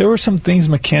 There were some things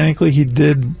mechanically he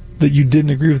did that you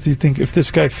didn't agree with. You think, if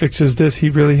this guy fixes this, he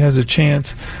really has a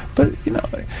chance. But,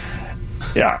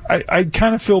 yeah, I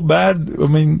kind of feel bad.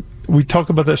 We talk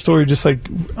about that story, just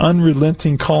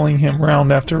unrelenting, calling him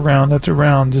round after round after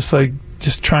round,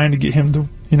 just trying to get him to,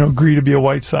 agree to be a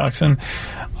White Sox. And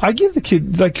I give the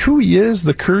kid, who he is,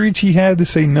 the courage he had to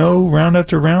say no round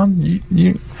after round.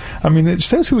 It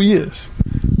says who he is.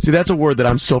 See, that's a word that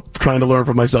I'm still trying to learn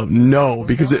for myself. No,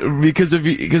 because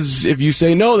if you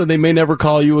say no, then they may never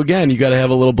call you again. You got to have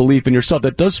a little belief in yourself.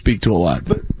 That does speak to a lot.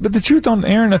 But the truth on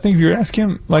Aaron, I think if you're asking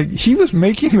him, like, he was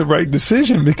making the right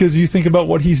decision, because you think about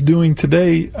what he's doing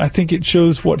today, I think it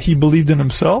shows what he believed in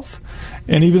himself.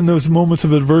 And even those moments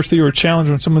of adversity or challenge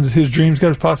when some of his dreams got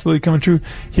his possibility coming true,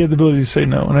 he had the ability to say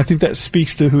no. And I think that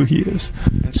speaks to who he is.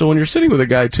 And so when you're sitting with a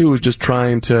guy, too, who's just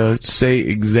trying to say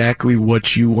exactly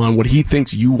what you want, what he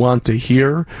thinks you want to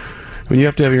hear, I mean, you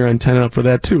have to have your antenna up for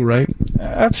that, too, right?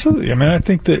 Absolutely. I mean, I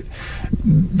think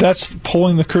that's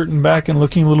pulling the curtain back and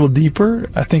looking a little deeper.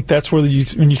 I think that's where when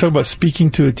you talk about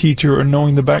speaking to a teacher or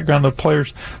knowing the background of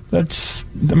players, I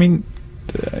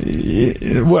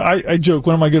joke,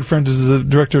 one of my good friends is the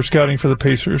director of scouting for the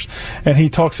Pacers, and he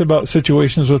talks about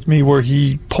situations with me where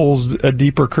he pulls a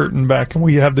deeper curtain back, and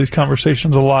we have these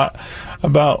conversations a lot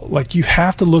about, like, you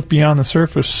have to look beyond the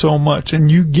surface so much,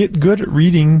 and you get good at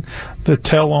reading the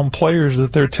tell on players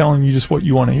that they're telling you just what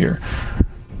you want to hear.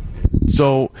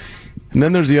 So, and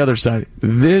then there's the other side.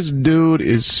 This dude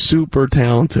is super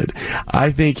talented.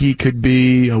 I think he could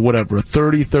be a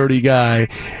 30-30 guy,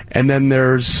 and then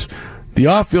there's the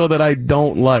off-field that I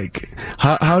don't like.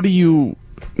 How do you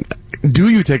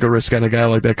take a risk on a guy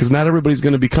like that? Because not everybody's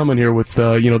going to be coming here with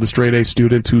the straight A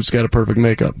student who's got a perfect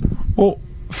makeup. Well,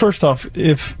 first off,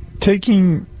 if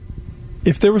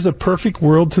there was a perfect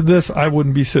world to this, I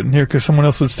wouldn't be sitting here, because someone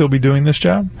else would still be doing this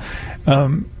job.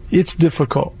 It's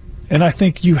difficult, and I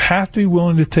think you have to be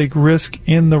willing to take risk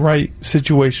in the right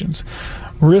situations.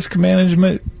 Risk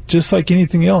management, just like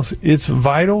anything else, it's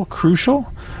vital, crucial.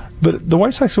 But the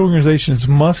White Sox organizations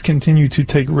must continue to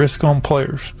take risk on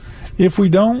players. If we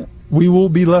don't, we will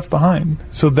be left behind.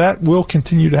 So that will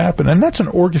continue to happen. And that's an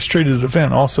orchestrated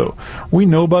event also. We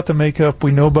know about the makeup.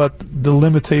 We know about the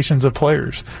limitations of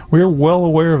players. We are well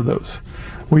aware of those.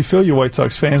 We feel you, White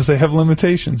Sox fans. They have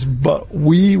limitations. But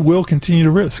we will continue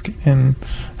to risk and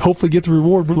hopefully get the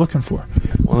reward we're looking for.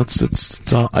 Well,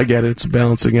 it's all, I get it. It's a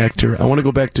balancing act here. I want to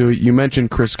go back to, you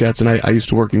mentioned Chris Getz, and I used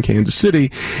to work in Kansas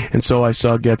City, and so I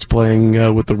saw Getz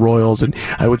playing with the Royals, and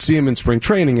I would see him in spring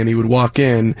training, and he would walk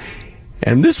in,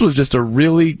 and this was just a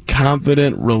really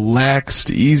confident,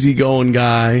 relaxed, easygoing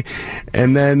guy,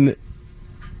 and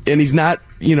he's not,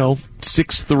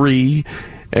 6'3",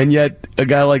 and yet a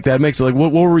guy like that makes it like,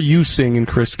 what were you seeing in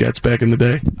Chris Getz back in the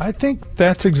day? I think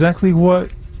that's exactly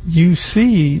what you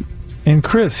see in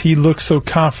Chris. He looks so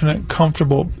confident,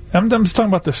 comfortable. I'm just talking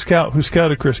about the scout who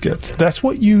scouted Chris Getz. That's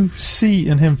what you see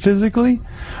in him physically,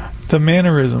 the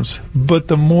mannerisms. But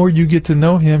the more you get to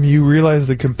know him, you realize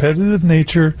the competitive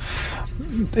nature.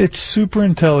 It's super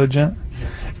intelligent.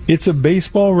 It's a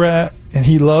baseball rat, and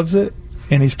he loves it,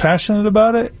 and he's passionate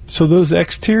about it. So those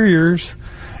exteriors,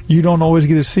 you don't always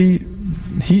get to see.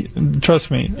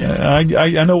 Trust me, I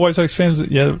know White Sox fans.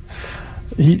 Yeah,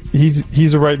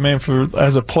 he's the right man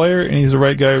as a player, and he's the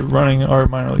right guy running our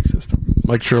minor league system.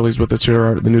 Mike Shirley's with us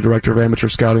here, the new director of amateur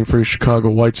scouting for your Chicago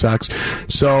White Sox.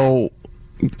 So,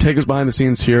 take us behind the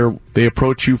scenes here. They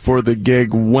approach you for the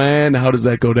gig. When? How does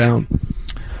that go down?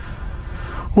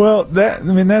 Well,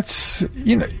 that's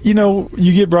you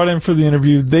get brought in for the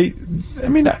interview.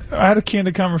 I had a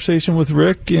candid conversation with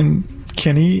Rick and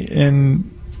Kenny, and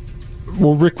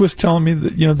Rick was telling me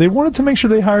that they wanted to make sure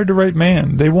they hired the right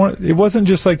man. It wasn't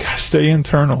just like stay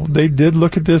internal. They did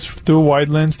look at this through a wide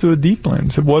lens to a deep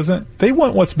lens. It wasn't. They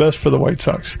want what's best for the White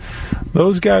Sox.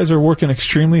 Those guys are working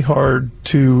extremely hard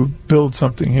to build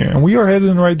something here, and we are headed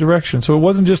in the right direction. So it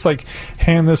wasn't just like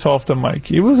hand this off to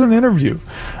Mike. It was an interview.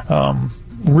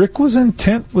 Rick was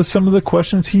intent with some of the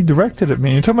questions he directed at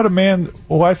me. You're talking about a man,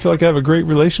 I feel like I have a great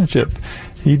relationship.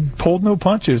 He pulled no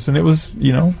punches, and it was,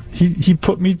 he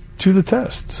put me to the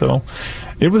test. So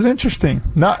it was interesting.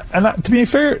 To be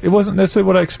fair, it wasn't necessarily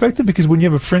what I expected, because when you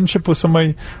have a friendship with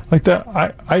somebody like that,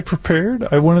 I prepared.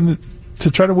 I wanted to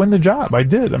try to win the job. I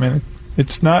did. I mean,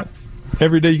 it's not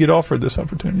every day you get offered this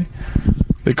opportunity.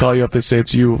 They call you up, they say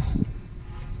it's you.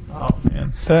 Oh,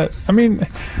 man.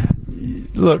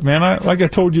 Look, man, like I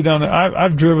told you down there,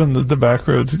 I've driven the back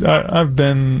roads. I've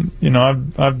been,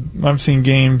 I've seen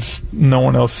games no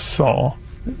one else saw.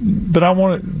 But I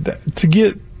wanted to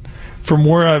get from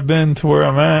where I've been to where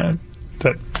I'm at,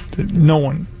 that no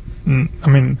one,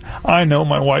 I know,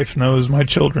 my wife knows, my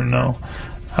children know.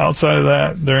 Outside of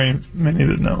that, there ain't many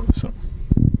that know. So,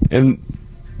 and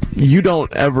you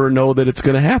don't ever know that it's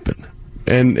going to happen.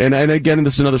 And again,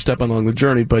 this is another step along the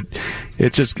journey, but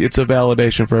it's a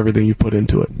validation for everything you put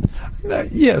into it.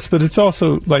 Yes, but it's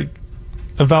also like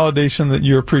a validation that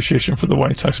your appreciation for the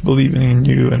White Sox believing in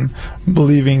you and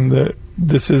believing that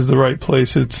this is the right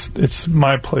place. It's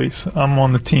my place. I'm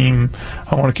on the team.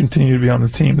 I want to continue to be on the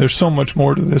team. There's so much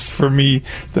more to this for me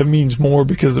that means more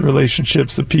because of the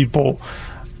relationships, the people.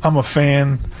 I'm a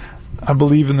fan. I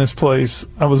believe in this place.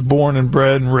 I was born and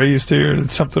bred and raised here.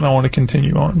 It's something I want to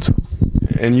continue on. So.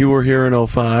 And you were here in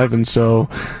 2005, and so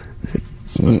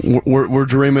we're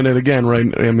dreaming it again,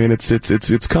 right? I mean,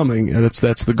 it's coming.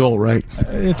 That's the goal, right?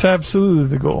 It's absolutely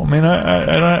the goal. I mean,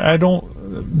 I don't.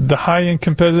 The high-end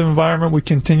competitive environment we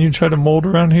continue to try to mold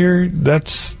around here,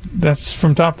 that's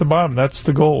from top to bottom. That's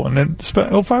the goal. And then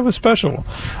 05 was special.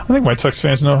 I think White Sox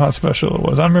fans know how special it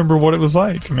was. I remember what it was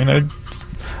like. I mean, I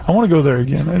want to go there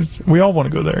again. We all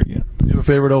want to go there again. You have a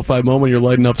favorite 05 moment? You're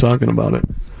lighting up talking about it.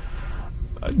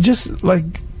 Just like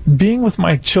being with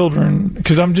my children,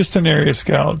 because I'm just an area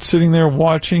scout, sitting there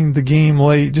watching the game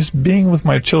late, just being with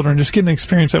my children, just getting to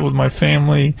experience that with my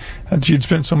family. You'd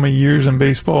spent so many years in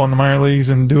baseball in the minor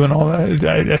leagues and doing all that.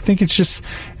 I think it's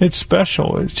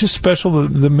special. It's just special,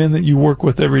 the men that you work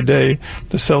with every day,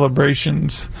 the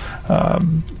celebrations.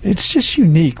 It's just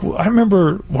unique. I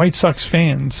remember White Sox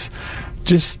fans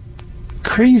just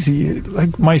crazy.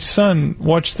 Like my son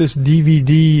watched this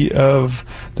DVD of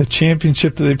the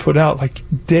championship that they put out, like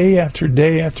day after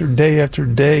day after day after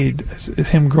day,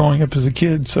 him growing up as a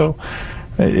kid. So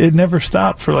it never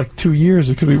stopped for like 2 years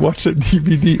because we watched that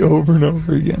DVD over and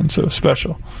over again. So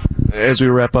special. As we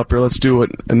wrap up here, let's do it.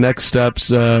 Next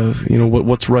steps.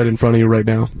 What's right in front of you right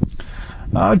now?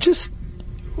 Just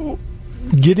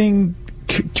getting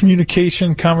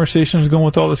communication, conversations going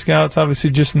with all the scouts, obviously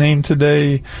just named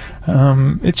today.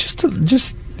 It's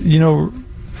just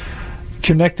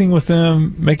connecting with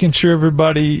them, making sure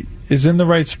everybody is in the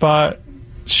right spot,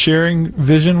 sharing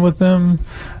vision with them.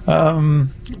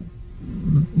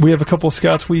 We have a couple of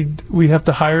scouts we have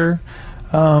to hire,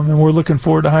 and we're looking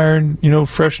forward to hiring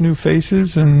fresh new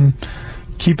faces and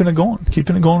keeping it going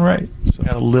right. So.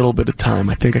 Got a little bit of time.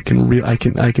 I think I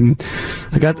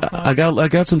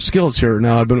got some skills here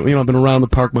now. I've been around the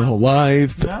park my whole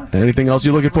life. Yeah. Anything else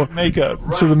you're looking for? Makeup.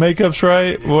 Right. So the makeup's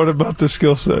right. What about the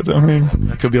skill set? I mean,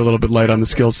 that could be a little bit light on the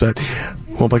skill set.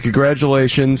 Well, but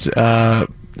congratulations.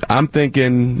 I'm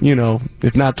thinking,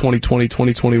 if not 2020,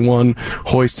 2021,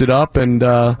 hoist it up, and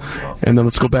then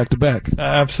let's go back to back.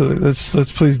 Absolutely.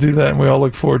 Let's please do that, and we all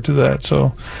look forward to that.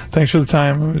 So thanks for the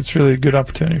time. It's really a good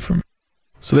opportunity for me.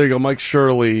 So there you go, Mike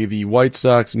Shirley, the White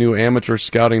Sox new amateur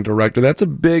scouting director. That's a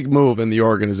big move in the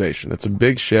organization. That's a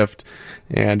big shift,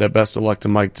 and best of luck to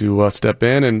Mike to step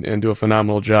in and do a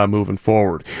phenomenal job moving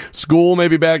forward. School may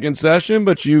be back in session,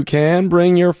 but you can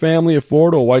bring your family of four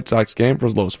to a White Sox game for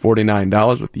as low as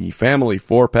 $49 with the Family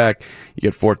 4-Pack. You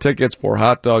get 4 tickets, 4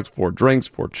 hot dogs, 4 drinks,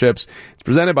 4 chips. It's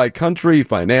presented by Country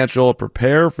Financial.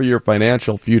 Prepare for your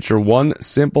financial future one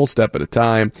simple step at a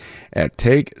time at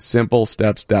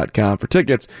TakeSimpleSteps.com. For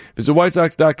tickets, visit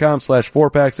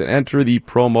WhiteSox.com/4packs and enter the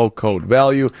promo code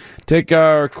VALUE. Take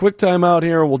our quick time out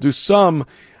here. We'll do some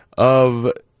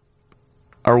of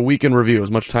our weekend review,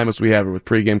 as much time as we have with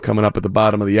pregame coming up at the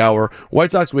bottom of the hour.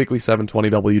 White Sox Weekly, 720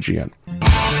 WGN.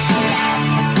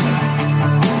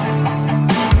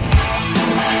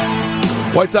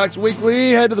 White Sox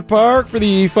Weekly, head to the park for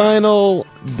the final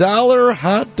 $1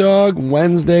 hot dog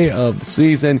Wednesday of the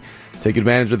season. Take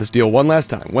advantage of this deal one last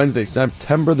time. Wednesday,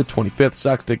 September the 25th,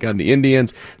 Sox take on the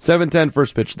Indians. 7:10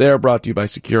 first pitch there, brought to you by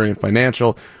Securian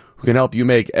Financial, who can help you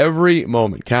make every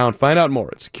moment count. Find out more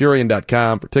at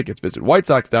Securian.com. For tickets, visit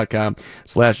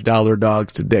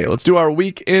WhiteSox.com/$dogs today. Let's do our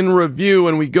week in review,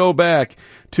 and we go back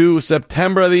to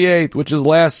September the 8th, which is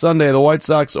last Sunday. The White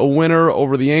Sox a winner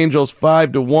over the Angels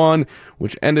 5-1,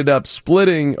 which ended up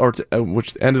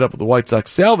which ended up with the White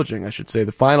Sox salvaging, I should say,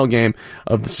 the final game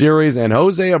of the series, and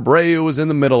Jose Abreu was in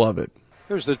the middle of it.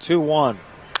 Here's the 2-1.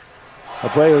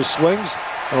 Abreu swings,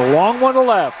 and a long one to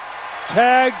left.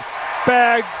 Tagged,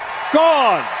 bagged,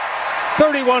 gone.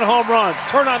 31 home runs.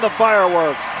 Turn on the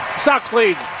fireworks. Sox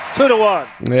lead 2-1.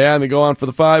 Yeah, and they go on for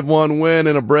the 5-1 win,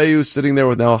 and Abreu sitting there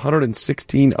with now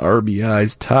 116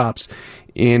 RBIs, tops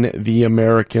in the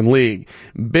American League.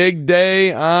 Big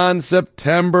day on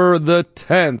September the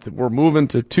 10th. We're moving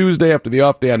to Tuesday after the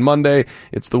off day on Monday.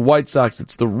 It's the White Sox,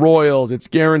 it's the Royals, it's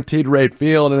Guaranteed Rate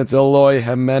Field, and it's Eloy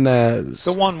Jimenez.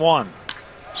 The 1-1.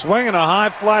 Swinging a high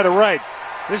fly to right.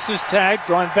 This is tagged,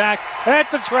 going back at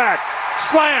the track.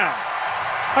 Slam!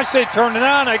 I say turn it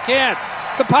on, I can't.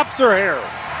 The Pups are here.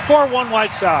 4-1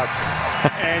 White Sox.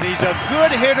 And he's a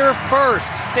good hitter first.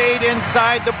 Stayed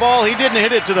inside the ball. He didn't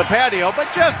hit it to the patio,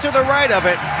 but just to the right of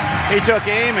it. He took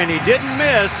aim and he didn't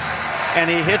miss. and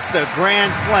he hits the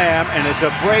grand slam, and it's a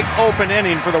break open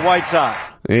inning for the White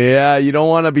Sox. Yeah, you don't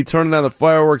want to be turning on the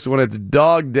fireworks when it's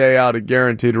dog day out at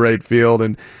Guaranteed Rate Field,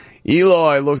 and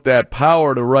Eloy looked at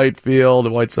power to right field. The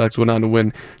White Sox went on to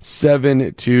win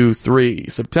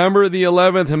 7-3. September the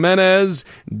 11th, Jimenez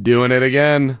doing it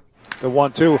again. The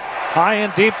 1-2, high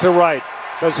and deep to right.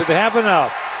 Does it have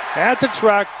enough? At the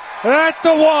track, at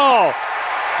the wall.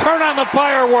 Turn on the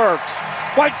fireworks.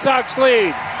 White Sox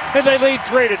lead, and they lead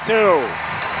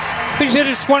 3-2. He's hit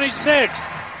his 26th.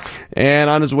 And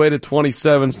on his way to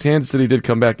 27th, Kansas City did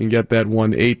come back and get that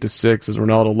one 8-6 as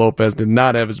Ronaldo Lopez did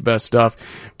not have his best stuff.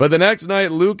 But the next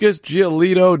night, Lucas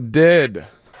Giolito did.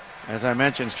 As I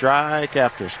mentioned, strike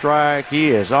after strike. He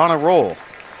is on a roll.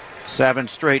 7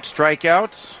 straight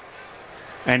strikeouts.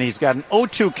 And he's got an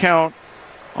 0-2 count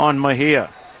on Mejia.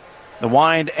 The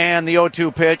wind and the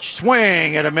 0-2 pitch.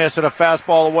 Swing and a miss at a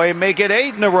fastball away. Make it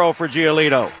 8 in a row for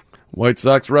Giolito. White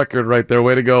Sox record right there.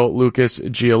 Way to go, Lucas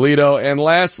Giolito. And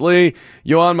lastly,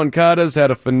 Yoan Moncada's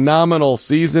had a phenomenal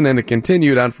season, and it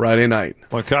continued on Friday night.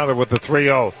 Moncada with the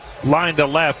 3-0. Line to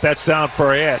left. That's down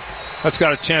for a hit. That's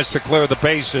got a chance to clear the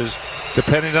bases.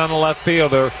 Depending on the left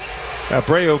fielder,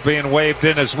 Abreu being waved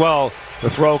in as well. The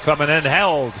throw coming in,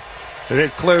 held. And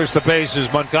it clears the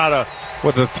bases. Moncada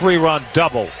with a 3-run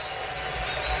double.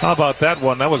 How about that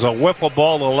one? That was a wiffle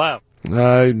ball to left.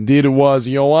 Indeed it was.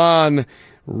 Yoan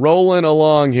rolling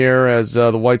along here as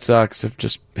the White Sox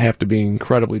have to be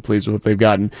incredibly pleased with what they've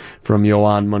gotten from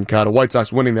Yoan Moncada. White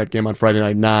Sox winning that game on Friday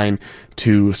night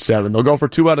 9-7. They'll go for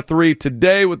 2 out of 3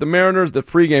 today with the Mariners. The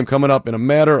pregame coming up in a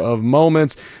matter of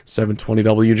moments. 7:20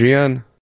 WGN.